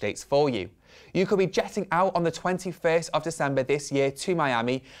departure dates for you. You could be jetting out on the 21st of December this year to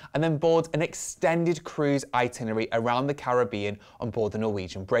Miami and then board an extended cruise itinerary around the Caribbean on board the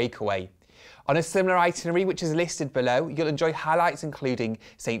Norwegian Breakaway. On a similar itinerary, which is listed below, you'll enjoy highlights including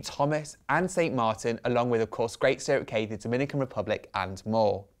St. Thomas and St. Martin, along with, of course, Great Stirrup Cay, the Dominican Republic, and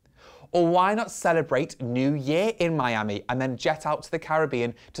more. Or why not celebrate New Year in Miami and then jet out to the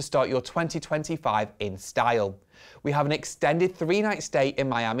Caribbean to start your 2025 in style? We have an extended 3-night stay in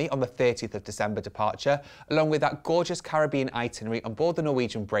Miami on the 30th of December departure, along with that gorgeous Caribbean itinerary on board the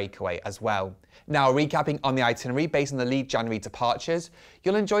Norwegian Breakaway as well. Now, recapping on the itinerary based on the lead January departures,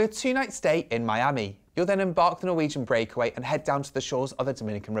 you'll enjoy a 2-night stay in Miami. You'll then embark the Norwegian Breakaway and head down to the shores of the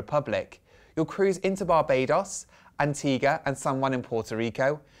Dominican Republic. You'll cruise into Barbados, Antigua and San Juan in Puerto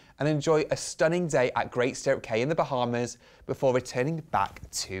Rico, and enjoy a stunning day at Great Stirrup Cay in the Bahamas before returning back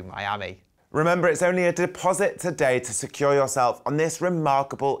to Miami. Remember, it's only a deposit today to secure yourself on this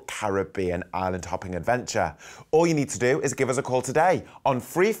remarkable Caribbean island hopping adventure. All you need to do is give us a call today on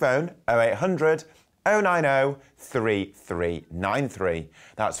free phone 0800 090 3393.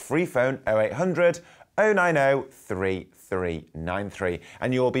 That's free phone 0800 090 3393,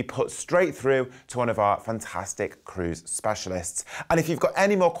 and you will be put straight through to one of our fantastic cruise specialists. And if you've got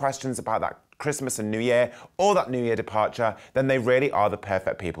any more questions about that Christmas and New Year or that New Year departure, then they really are the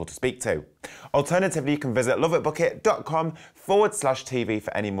perfect people to speak to. Alternatively, you can visit loveitbookit.com/TV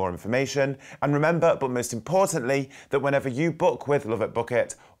for any more information. And remember, but most importantly, that whenever you book with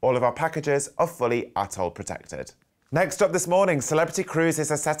LoveitBookit, all of our packages are fully atoll protected. Next up this morning, Celebrity Cruises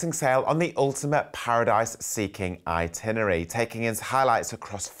are setting sail on the ultimate paradise-seeking itinerary, taking in highlights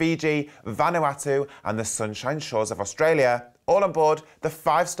across Fiji, Vanuatu and the Sunshine Shores of Australia, all on board the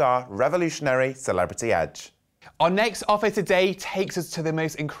 5-star revolutionary Celebrity Edge. Our next offer today takes us to the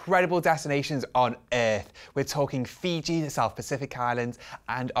most incredible destinations on Earth. We're talking Fiji, the South Pacific Islands,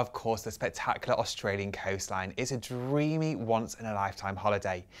 and of course the spectacular Australian coastline. It's a dreamy, once-in-a-lifetime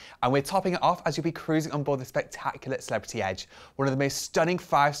holiday. And we're topping it off as you'll be cruising on board the spectacular Celebrity Edge, one of the most stunning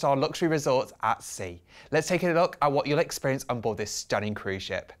 5-star luxury resorts at sea. Let's take a look at what you'll experience on board this stunning cruise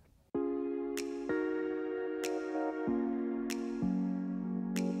ship.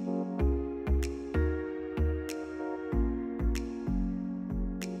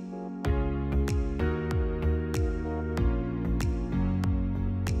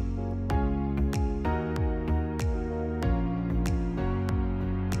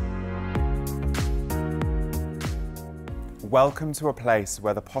 Welcome to a place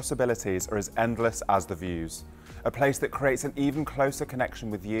where the possibilities are as endless as the views. A place that creates an even closer connection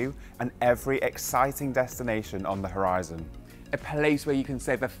with you and every exciting destination on the horizon. A place where you can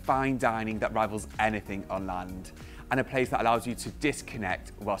savor fine dining that rivals anything on land. And a place that allows you to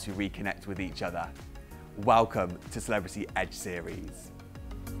disconnect whilst you reconnect with each other. Welcome to Celebrity Edge Series.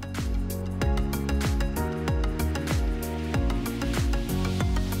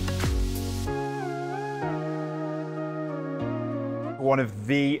 One of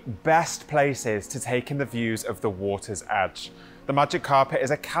the best places to take in the views of the water's edge. The Magic Carpet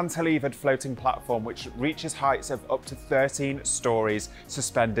is a cantilevered floating platform which reaches heights of up to 13 stories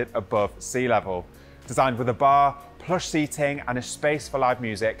suspended above sea level. Designed with a bar, plush seating and a space for live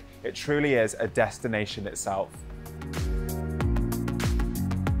music, it truly is a destination itself.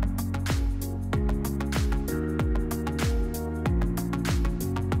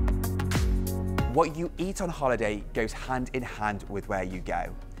 What you eat on holiday goes hand in hand with where you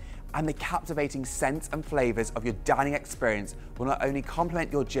go. And the captivating scents and flavours of your dining experience will not only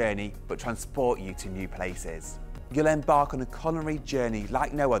complement your journey, but transport you to new places. You'll embark on a culinary journey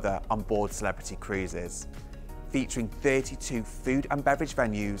like no other on board Celebrity Cruises. Featuring 32 food and beverage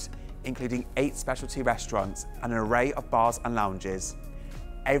venues, including 8 specialty restaurants and an array of bars and lounges,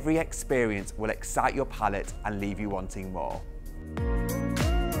 every experience will excite your palate and leave you wanting more.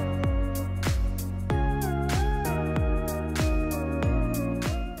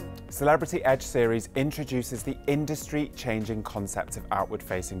 Celebrity Edge series introduces the industry-changing concept of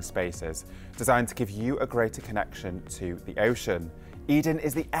outward-facing spaces, designed to give you a greater connection to the ocean. Eden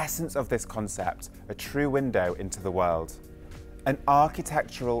is the essence of this concept, a true window into the world. An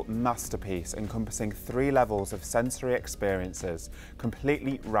architectural masterpiece encompassing 3 levels of sensory experiences,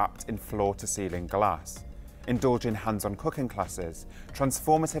 completely wrapped in floor-to-ceiling glass. Indulge in hands-on cooking classes,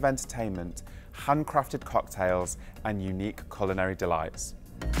 transformative entertainment, handcrafted cocktails, and unique culinary delights.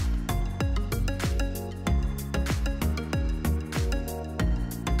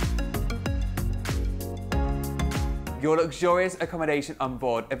 Your luxurious accommodation on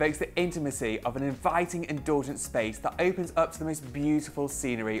board evokes the intimacy of an inviting, indulgent space that opens up to the most beautiful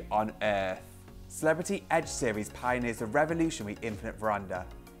scenery on Earth. Celebrity Edge series pioneers the revolutionary infinite veranda,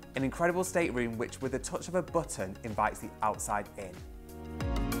 an incredible stateroom which, with the touch of a button, invites the outside in.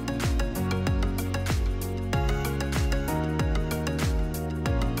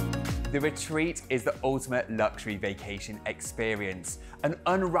 The Retreat is the ultimate luxury vacation experience, an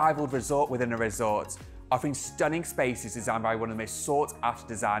unrivaled resort within a resort, offering stunning spaces designed by one of the most sought-after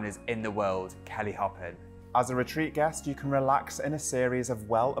designers in the world, Kelly Hoppen. As a retreat guest, you can relax in a series of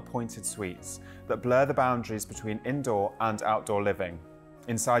well-appointed suites that blur the boundaries between indoor and outdoor living.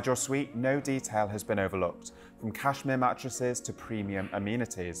 Inside your suite, no detail has been overlooked, from cashmere mattresses to premium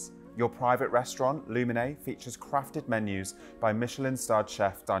amenities. Your private restaurant, Lumine, features crafted menus by Michelin-starred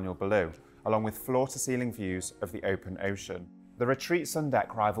chef Daniel Boulou, along with floor-to-ceiling views of the open ocean. The Retreat Sun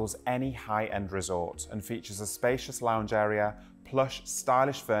Deck rivals any high-end resort and features a spacious lounge area, plush,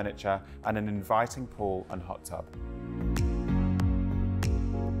 stylish furniture, and an inviting pool and hot tub.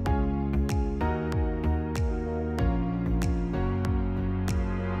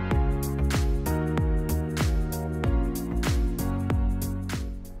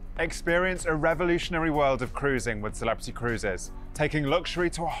 Experience a revolutionary world of cruising with Celebrity Cruises, taking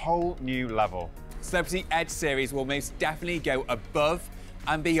luxury to a whole new level. Celebrity Edge series will most definitely go above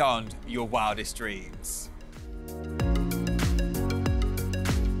and beyond your wildest dreams.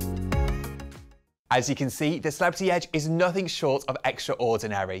 As you can see, the Celebrity Edge is nothing short of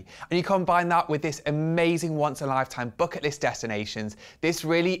extraordinary. And you combine that with this amazing once-in-a-lifetime bucket list destinations, this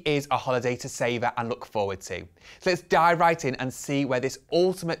really is a holiday to savour and look forward to. So let's dive right in and see where this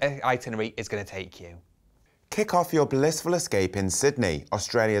ultimate itinerary is going to take you. Kick off your blissful escape in Sydney,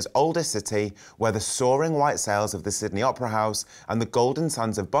 Australia's oldest city, where the soaring white sails of the Sydney Opera House and the golden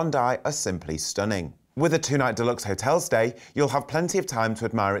sands of Bondi are simply stunning. With a 2-night deluxe hotel stay, you'll have plenty of time to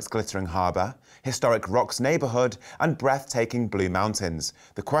admire its glittering harbour, historic Rocks neighbourhood and breathtaking blue mountains.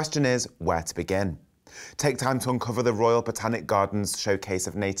 The question is, where to begin? Take time to uncover the Royal Botanic Gardens showcase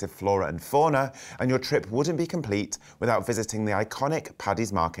of native flora and fauna, and your trip wouldn't be complete without visiting the iconic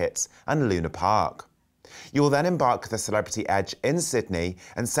Paddy's Markets and Luna Park. You will then embark the Celebrity Edge in Sydney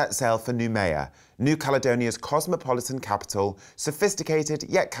and set sail for Noumea, New Caledonia's cosmopolitan capital, sophisticated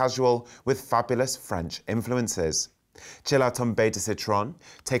yet casual with fabulous French influences. Chill out on Baie de Citron,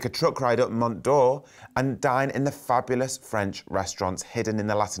 take a truck ride up Mont d'Or and dine in the fabulous French restaurants hidden in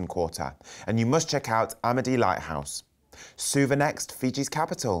the Latin Quarter. And you must check out Amity Lighthouse. Suva next, Fiji's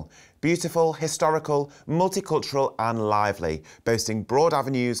capital. Beautiful, historical, multicultural and lively, boasting broad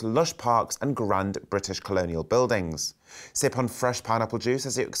avenues, lush parks and grand British colonial buildings. Sip on fresh pineapple juice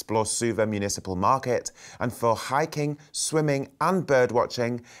as you explore Suva Municipal Market, and for hiking, swimming and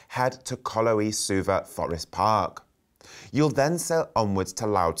birdwatching, head to Koloe Suva Forest Park. You'll then sail onwards to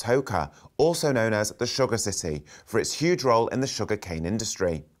Lautoka, also known as the Sugar City, for its huge role in the sugarcane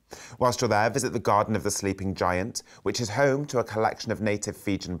industry. Whilst you're there, visit the Garden of the Sleeping Giant, which is home to a collection of native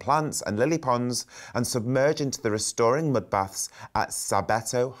Fijian plants and lily ponds, and submerge into the restoring mud baths at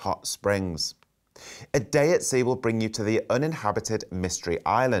Sabeto Hot Springs. A day at sea will bring you to the uninhabited Mystery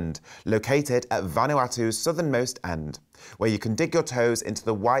Island, located at Vanuatu's southernmost end, where you can dig your toes into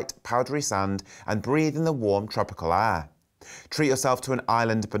the white, powdery sand and breathe in the warm tropical air. Treat yourself to an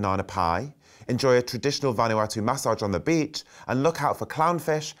island banana pie, enjoy a traditional Vanuatu massage on the beach, and look out for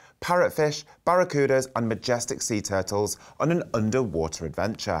clownfish, parrotfish, barracudas and majestic sea turtles on an underwater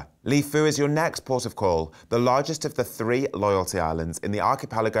adventure. Lifu is your next port of call, the largest of the 3 loyalty islands in the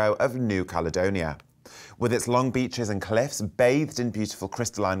archipelago of New Caledonia. With its long beaches and cliffs bathed in beautiful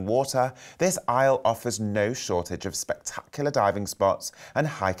crystalline water, this isle offers no shortage of spectacular diving spots and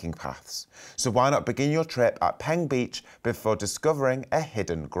hiking paths. So why not begin your trip at Peng Beach before discovering a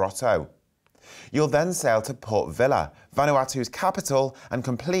hidden grotto? You'll then sail to Port Vila, Vanuatu's capital, and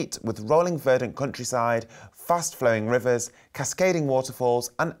complete with rolling verdant countryside, fast-flowing rivers, cascading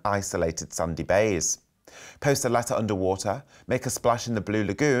waterfalls and isolated sandy bays. Post a letter underwater, make a splash in the Blue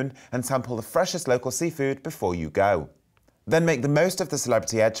Lagoon and sample the freshest local seafood before you go. Then make the most of the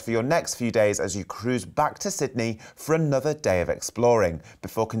Celebrity Edge for your next few days as you cruise back to Sydney for another day of exploring,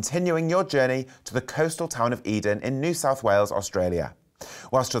 before continuing your journey to the coastal town of Eden in New South Wales, Australia.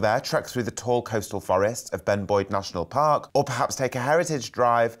 Whilst you're there, trek through the tall coastal forests of Ben Boyd National Park, or perhaps take a heritage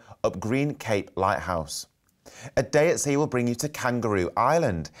drive up Green Cape Lighthouse. A day at sea will bring you to Kangaroo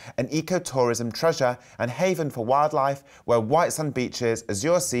Island, an ecotourism treasure and haven for wildlife where white sand beaches,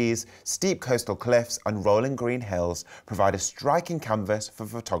 azure seas, steep coastal cliffs and rolling green hills provide a striking canvas for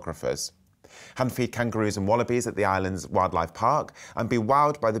photographers. Hand-feed kangaroos and wallabies at the island's wildlife park and be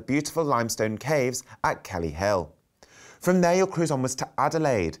wowed by the beautiful limestone caves at Kelly Hill. From there you'll cruise onwards to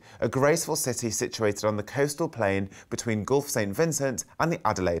Adelaide, a graceful city situated on the coastal plain between Gulf St Vincent and the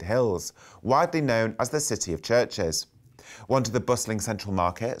Adelaide Hills, widely known as the City of Churches. Wander the bustling central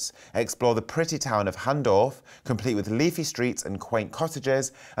markets, explore the pretty town of Handorf, complete with leafy streets and quaint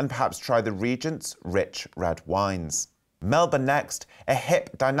cottages, and perhaps try the Regent's rich red wines. Melbourne next, a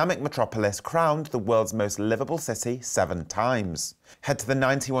hip, dynamic metropolis crowned the world's most livable city 7 times. Head to the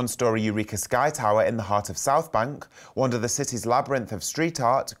 91-storey Eureka Sky Tower in the heart of South Bank, wander the city's labyrinth of street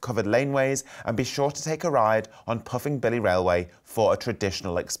art, covered laneways, and be sure to take a ride on Puffing Billy Railway for a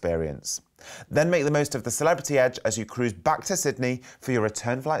traditional experience. Then make the most of the Celebrity Edge as you cruise back to Sydney for your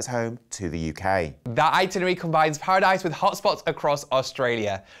return flights home to the UK. That itinerary combines paradise with hotspots across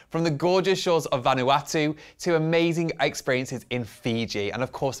Australia, from the gorgeous shores of Vanuatu to amazing experiences in Fiji and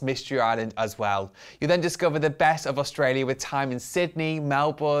of course Mystery Island as well. You then discover the best of Australia with time in Sydney,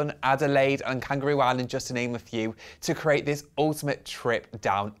 Melbourne, Adelaide and Kangaroo Island, just to name a few, to create this ultimate trip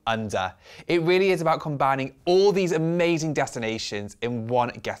down under. It really is about combining all these amazing destinations in one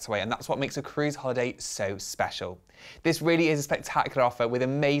getaway, and that's what makes a cruise holiday so special. This really is a spectacular offer with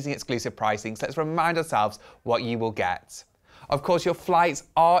amazing exclusive pricing, so let's remind ourselves what you will get. Of course, your flights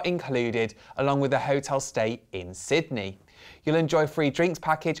are included along with a hotel stay in Sydney. You'll enjoy a free drinks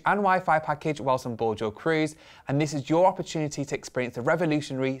package and Wi-Fi package whilst on board your cruise, and this is your opportunity to experience the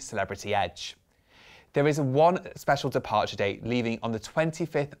revolutionary Celebrity Edge. There is one special departure date leaving on the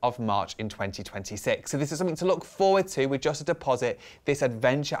 25th of March in 2026. So this is something to look forward to. With just a deposit, this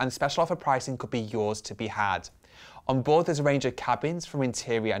adventure and special offer pricing could be yours to be had. On board, there's a range of cabins from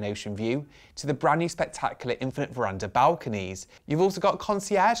interior and ocean view to the brand new spectacular infinite veranda balconies. You've also got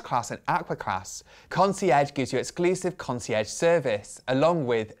concierge class and aqua class. Concierge gives you exclusive concierge service, along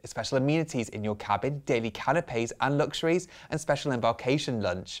with special amenities in your cabin, daily canapes and luxuries, and special embarkation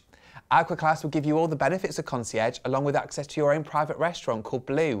lunch. Aqua Class will give you all the benefits of concierge, along with access to your own private restaurant called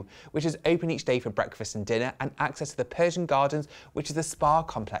Blue, which is open each day for breakfast and dinner, and access to the Persian Gardens, which is the spa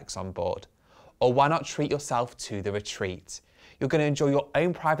complex on board. Or why not treat yourself to the retreat? You're going to enjoy your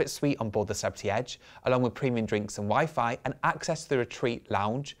own private suite on board the Celebrity Edge, along with premium drinks and Wi-Fi, and access to the retreat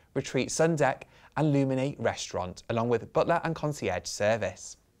lounge, retreat sun deck, and Luminate restaurant, along with butler and concierge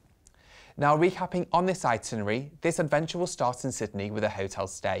service. Now, recapping on this itinerary, this adventure will start in Sydney with a hotel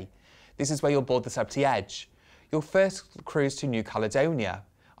stay. This is where you'll board the Celebrity Edge. You'll first cruise to New Caledonia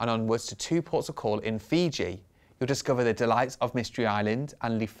and onwards to 2 ports of call in Fiji. You'll discover the delights of Mystery Island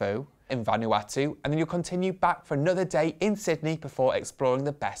and Lifu in Vanuatu, and then you'll continue back for another day in Sydney before exploring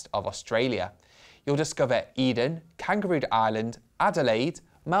the best of Australia. You'll discover Eden, Kangaroo Island, Adelaide,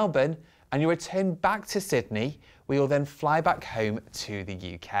 Melbourne, and you'll return back to Sydney, where you'll then fly back home to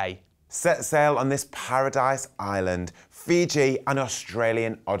the UK. Set sail on this paradise island, Fiji, an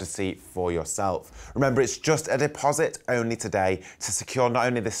Australian odyssey for yourself. Remember, it's just a deposit only today to secure not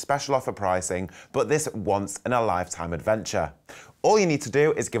only this special offer pricing, but this once-in-a-lifetime adventure. All you need to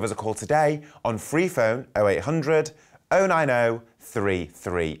do is give us a call today on free phone 0800 090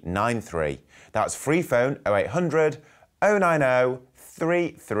 3393. That's free phone 0800 090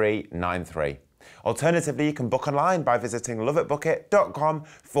 3393. Alternatively, you can book online by visiting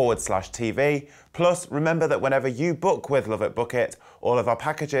loveitbookit.com/TV. Plus, remember that whenever you book with LoveitBookit, all of our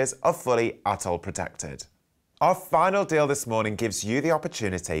packages are fully ATOL protected. Our final deal this morning gives you the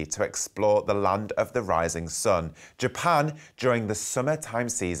opportunity to explore the land of the rising sun, Japan, during the summertime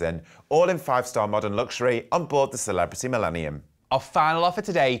season, all in 5-star modern luxury on board the Celebrity Millennium. Our final offer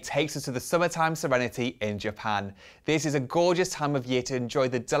today takes us to the summertime serenity in Japan. This is a gorgeous time of year to enjoy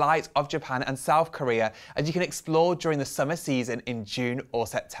the delights of Japan and South Korea, as you can explore during the summer season in June or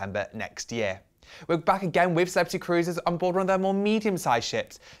September next year. We're back again with Celebrity Cruises on board one of their more medium-sized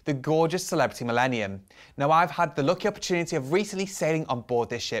ships, the gorgeous Celebrity Millennium. Now, I've had the lucky opportunity of recently sailing on board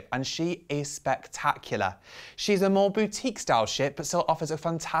this ship, and she is spectacular. She's a more boutique-style ship, but still offers a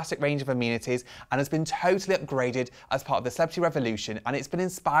fantastic range of amenities and has been totally upgraded as part of the Celebrity Revolution, and it's been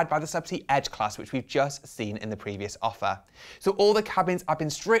inspired by the Celebrity Edge class, which we've just seen in the previous offer. So all the cabins have been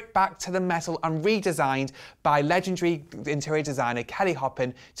stripped back to the metal and redesigned by legendary interior designer Kelly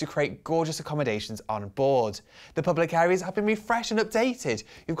Hoppen to create gorgeous accommodations on board. The public areas have been refreshed and updated.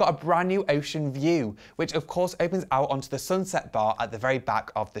 You've got a brand new ocean view, which of course opens out onto the sunset bar at the very back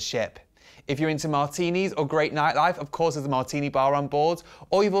of the ship. If you're into martinis or great nightlife, of course there's a martini bar on board,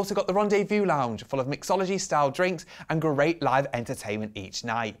 or you've also got the Rendezvous Lounge full of mixology-style drinks and great live entertainment each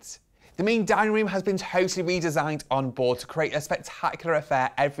night. The main dining room has been totally redesigned on board to create a spectacular affair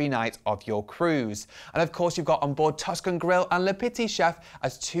every night of your cruise. And of course, you've got on board Tuscan Grill and Le Petit Chef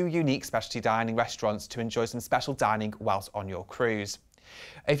as two unique specialty dining restaurants to enjoy some special dining whilst on your cruise.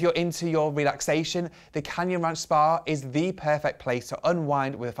 If you're into your relaxation, the Canyon Ranch Spa is the perfect place to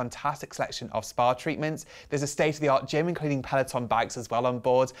unwind with a fantastic selection of spa treatments. There's a state-of-the-art gym, including Peloton bikes as well on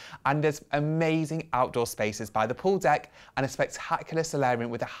board, and there's amazing outdoor spaces by the pool deck and a spectacular solarium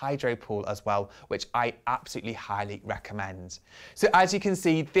with a hydro pool as well, which I absolutely highly recommend. So as you can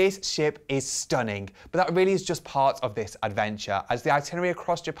see, this ship is stunning, but that really is just part of this adventure, as the itinerary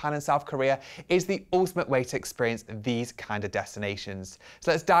across Japan and South Korea is the ultimate way to experience these kind of destinations.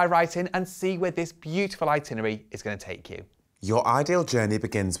 So let's dive right in and see where this beautiful itinerary is going to take you. Your ideal journey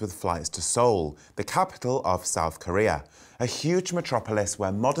begins with flights to Seoul, the capital of South Korea, a huge metropolis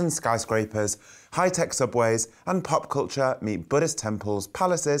where modern skyscrapers, high-tech subways and pop culture meet Buddhist temples,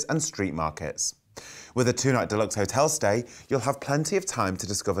 palaces and street markets. With a 2-night deluxe hotel stay, you'll have plenty of time to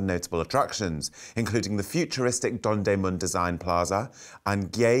discover notable attractions, including the futuristic Dongdaemun Design Plaza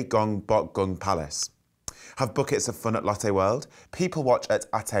and Gyeongbokgung Palace. Have buckets of fun at Lotte World, people watch at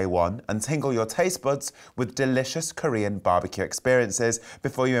Itaewon and tingle your taste buds with delicious Korean barbecue experiences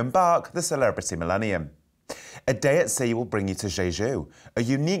before you embark the Celebrity Millennium. A day at sea will bring you to Jeju, a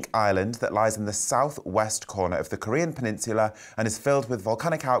unique island that lies in the southwest corner of the Korean peninsula and is filled with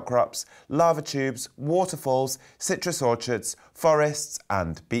volcanic outcrops, lava tubes, waterfalls, citrus orchards, forests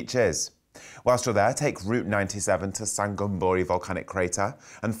and beaches. Whilst you're there, take Route 97 to Sangumbori Volcanic Crater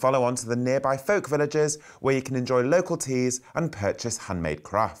and follow on to the nearby folk villages where you can enjoy local teas and purchase handmade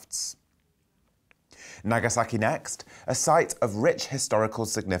crafts. Nagasaki next, a site of rich historical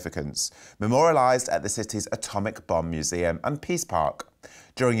significance, memorialised at the city's Atomic Bomb Museum and Peace Park.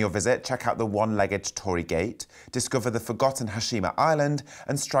 During your visit, check out the one-legged Torii Gate, discover the forgotten Hashima Island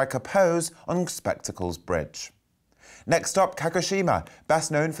and strike a pose on Spectacles Bridge. Next up, Kagoshima, best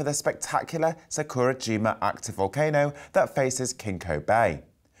known for the spectacular Sakurajima active volcano that faces Kinko Bay.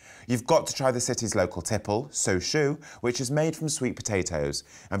 You've got to try the city's local tipple, soshu, which is made from sweet potatoes,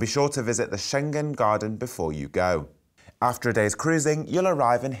 and be sure to visit the Schengen Garden before you go. After a day's cruising, you'll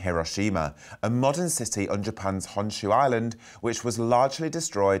arrive in Hiroshima, a modern city on Japan's Honshu Island, which was largely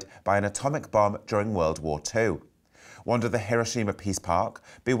destroyed by an atomic bomb during World War II. Wander the Hiroshima Peace Park,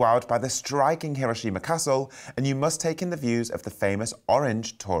 be wowed by the striking Hiroshima Castle, and you must take in the views of the famous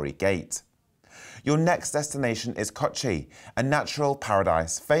orange Torii Gate. Your next destination is Kochi, a natural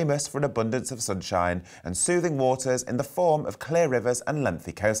paradise famous for an abundance of sunshine and soothing waters in the form of clear rivers and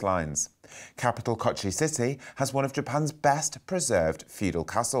lengthy coastlines. Capital Kochi City has one of Japan's best preserved feudal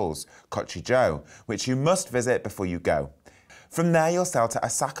castles, Kochi-jo, which you must visit before you go. From there, you'll sail to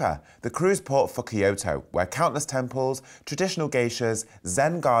Osaka, the cruise port for Kyoto, where countless temples, traditional geishas,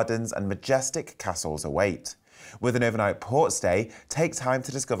 Zen gardens and majestic castles await. With an overnight port stay, take time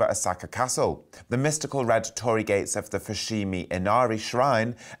to discover Osaka Castle, the mystical red torii gates of the Fushimi Inari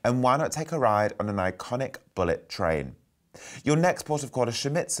Shrine, and why not take a ride on an iconic bullet train. Your next port of call is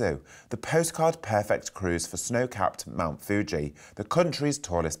Shimizu, the postcard-perfect cruise for snow-capped Mount Fuji, the country's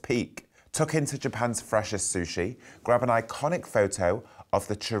tallest peak. Tuck into Japan's freshest sushi, grab an iconic photo of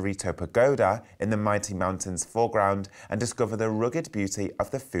the Churito Pagoda in the mighty mountains foreground and discover the rugged beauty of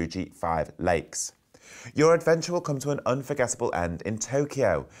the Fuji 5 Lakes. Your adventure will come to an unforgettable end in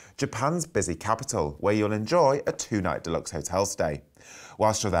Tokyo, Japan's busy capital, where you'll enjoy a 2-night deluxe hotel stay.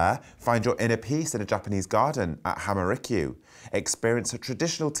 Whilst you're there, find your inner peace in a Japanese garden at Hamarikyu, experience a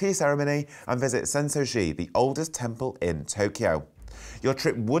traditional tea ceremony and visit Sensoji, the oldest temple in Tokyo. Your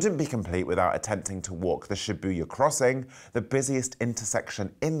trip wouldn't be complete without attempting to walk the Shibuya Crossing, the busiest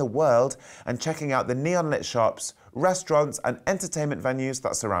intersection in the world, and checking out the neon-lit shops, restaurants and entertainment venues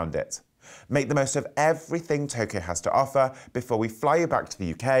that surround it. Make the most of everything Tokyo has to offer before we fly you back to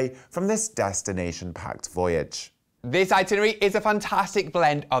the UK from this destination-packed voyage. This itinerary is a fantastic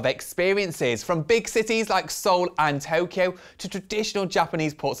blend of experiences, from big cities like Seoul and Tokyo to traditional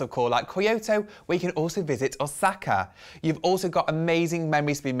Japanese ports of call like Kyoto, where you can also visit Osaka. You've also got amazing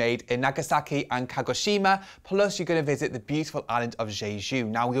memories to be made in Nagasaki and Kagoshima, plus you're going to visit the beautiful island of Jeju.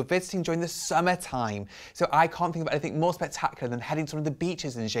 Now, you're visiting during the summertime, so I can't think of anything more spectacular than heading to one of the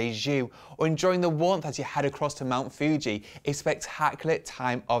beaches in Jeju or enjoying the warmth as you head across to Mount Fuji. A spectacular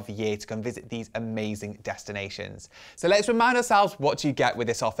time of year to go and visit these amazing destinations. So let's remind ourselves what you get with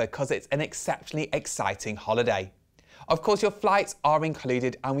this offer, because it's an exceptionally exciting holiday. Of course, your flights are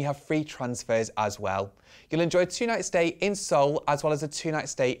included and we have free transfers as well. You'll enjoy a 2-night stay in Seoul as well as a 2-night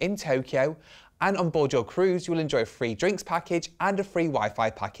stay in Tokyo, and on board your cruise you'll enjoy a free drinks package and a free Wi-Fi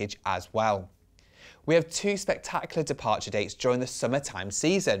package as well. We have 2 spectacular departure dates during the summertime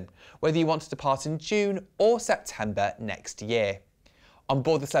season, whether you want to depart in June or September next year. On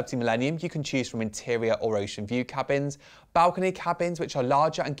board the Celebrity Millennium, you can choose from interior or ocean view cabins, balcony cabins which are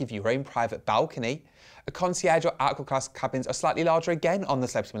larger and give you your own private balcony. A concierge or aqua class cabins are slightly larger again on the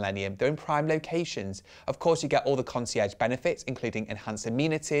Celebrity Millennium. They're in prime locations. Of course, you get all the concierge benefits, including enhanced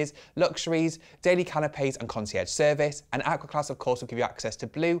amenities, luxuries, daily canapes and concierge service. And aqua class, of course, will give you access to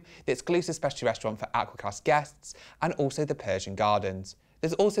Blue, the exclusive specialty restaurant for aqua class guests, and also the Persian Gardens.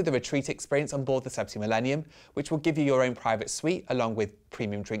 There's also the retreat experience on board the Celebrity Millennium, which will give you your own private suite along with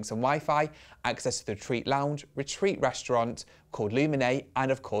premium drinks and Wi-Fi, access to the retreat lounge, retreat restaurant called Lumine, and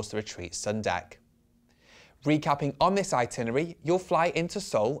of course the retreat sun deck. Recapping on this itinerary, you'll fly into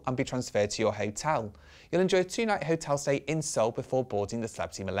Seoul and be transferred to your hotel. You'll enjoy a 2-night hotel stay in Seoul before boarding the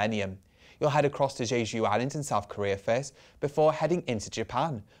Celebrity Millennium. You'll head across to Jeju Island in South Korea first, before heading into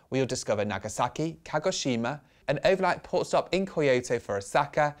Japan, where you'll discover Nagasaki, Kagoshima, an overnight port stop in Kyoto for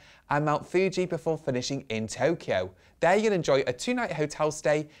Osaka, and Mount Fuji before finishing in Tokyo. There you'll enjoy a 2-night hotel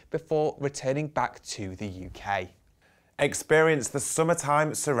stay before returning back to the UK. Experience the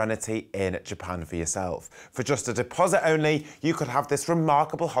summertime serenity in Japan for yourself. For just a deposit only, you could have this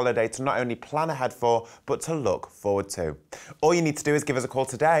remarkable holiday to not only plan ahead for, but to look forward to. All you need to do is give us a call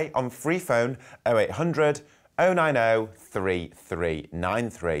today on free phone 0800 090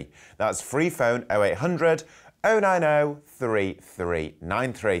 3393. That's free phone 0800 090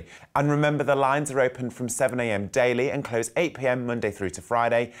 3393. And remember, the lines are open from 7 AM daily and close 8 PM Monday through to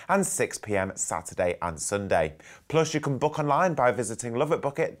Friday and 6 PM Saturday and Sunday. Plus, you can book online by visiting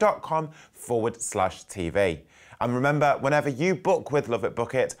loveitbookit.com/TV. And remember, whenever you book with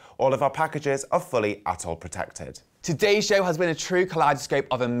LoveitBookit, all of our packages are fully ATOL protected. Today's show has been a true kaleidoscope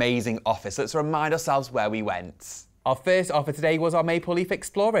of amazing offers. Let's remind ourselves where we went. Our first offer today was our Maple Leaf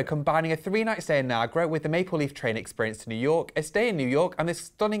Explorer, combining a 3-night stay in Niagara with the Maple Leaf train experience to New York, a stay in New York, and this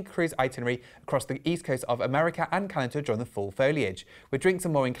stunning cruise itinerary across the east coast of America and Canada during the fall foliage. With drinks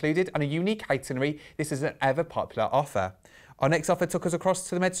and more included and a unique itinerary, this is an ever popular offer. Our next offer took us across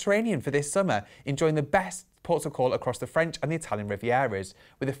to the Mediterranean for this summer, enjoying the best ports of call across the French and the Italian Rivieras.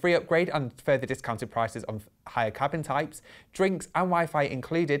 With a free upgrade and further discounted prices on higher cabin types, drinks and Wi-Fi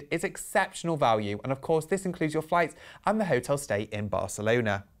included, is exceptional value, and of course this includes your flights and the hotel stay in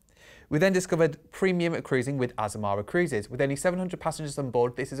Barcelona. We then discovered premium cruising with Azamara Cruises. With only 700 passengers on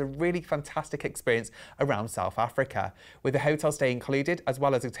board, this is a really fantastic experience around South Africa. With a hotel stay included, as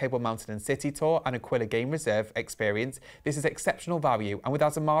well as a Table Mountain and City tour and Aquila Game Reserve experience, this is exceptional value, and with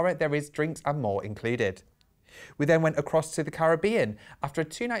Azamara there is drinks and more included. We then went across to the Caribbean. After a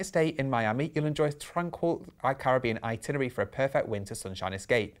 2-night stay in Miami, you'll enjoy a tranquil Caribbean itinerary for a perfect winter sunshine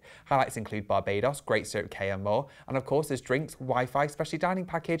escape. Highlights include Barbados, Great Stirrup Cay and more, and of course there's drinks, Wi-Fi, specialty dining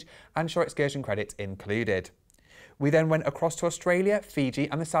package and shore excursion credits included. We then went across to Australia, Fiji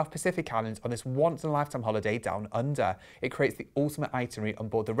and the South Pacific Islands on this once-in-a-lifetime holiday down under. It creates the ultimate itinerary on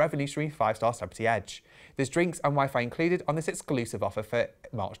board the revolutionary 5-star Celebrity Edge. There's drinks and Wi-Fi included on this exclusive offer for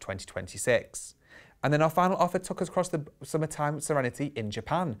March 2026. And then our final offer took us across the summertime serenity in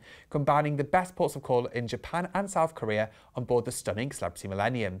Japan, combining the best ports of call in Japan and South Korea on board the stunning Celebrity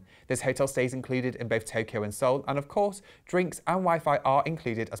Millennium. There's hotel stays included in both Tokyo and Seoul, and of course, drinks and Wi-Fi are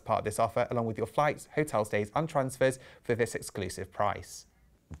included as part of this offer, along with your flights, hotel stays and transfers for this exclusive price.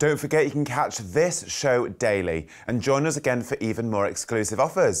 Don't forget you can catch this show daily and join us again for even more exclusive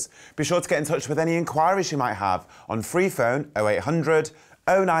offers. Be sure to get in touch with any inquiries you might have on free phone 0800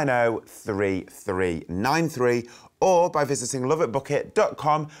 090 3393 or by visiting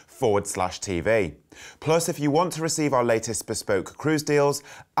loveitbookit.com/TV. Plus, if you want to receive our latest bespoke cruise deals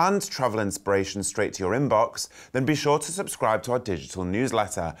and travel inspiration straight to your inbox, then be sure to subscribe to our digital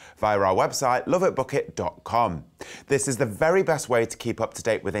newsletter via our website, loveitbookit.com. This is the very best way to keep up to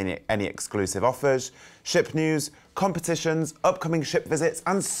date with any exclusive offers, ship news, competitions, upcoming ship visits,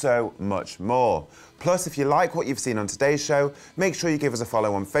 and so much more. Plus, if you like what you've seen on today's show, make sure you give us a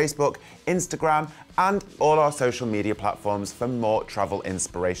follow on Facebook, Instagram, and all our social media platforms for more travel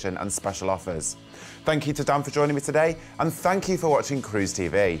inspiration and special offers. Thank you to Dan for joining me today, and thank you for watching Cruise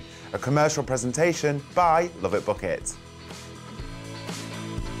TV, a commercial presentation by LoveitBookit.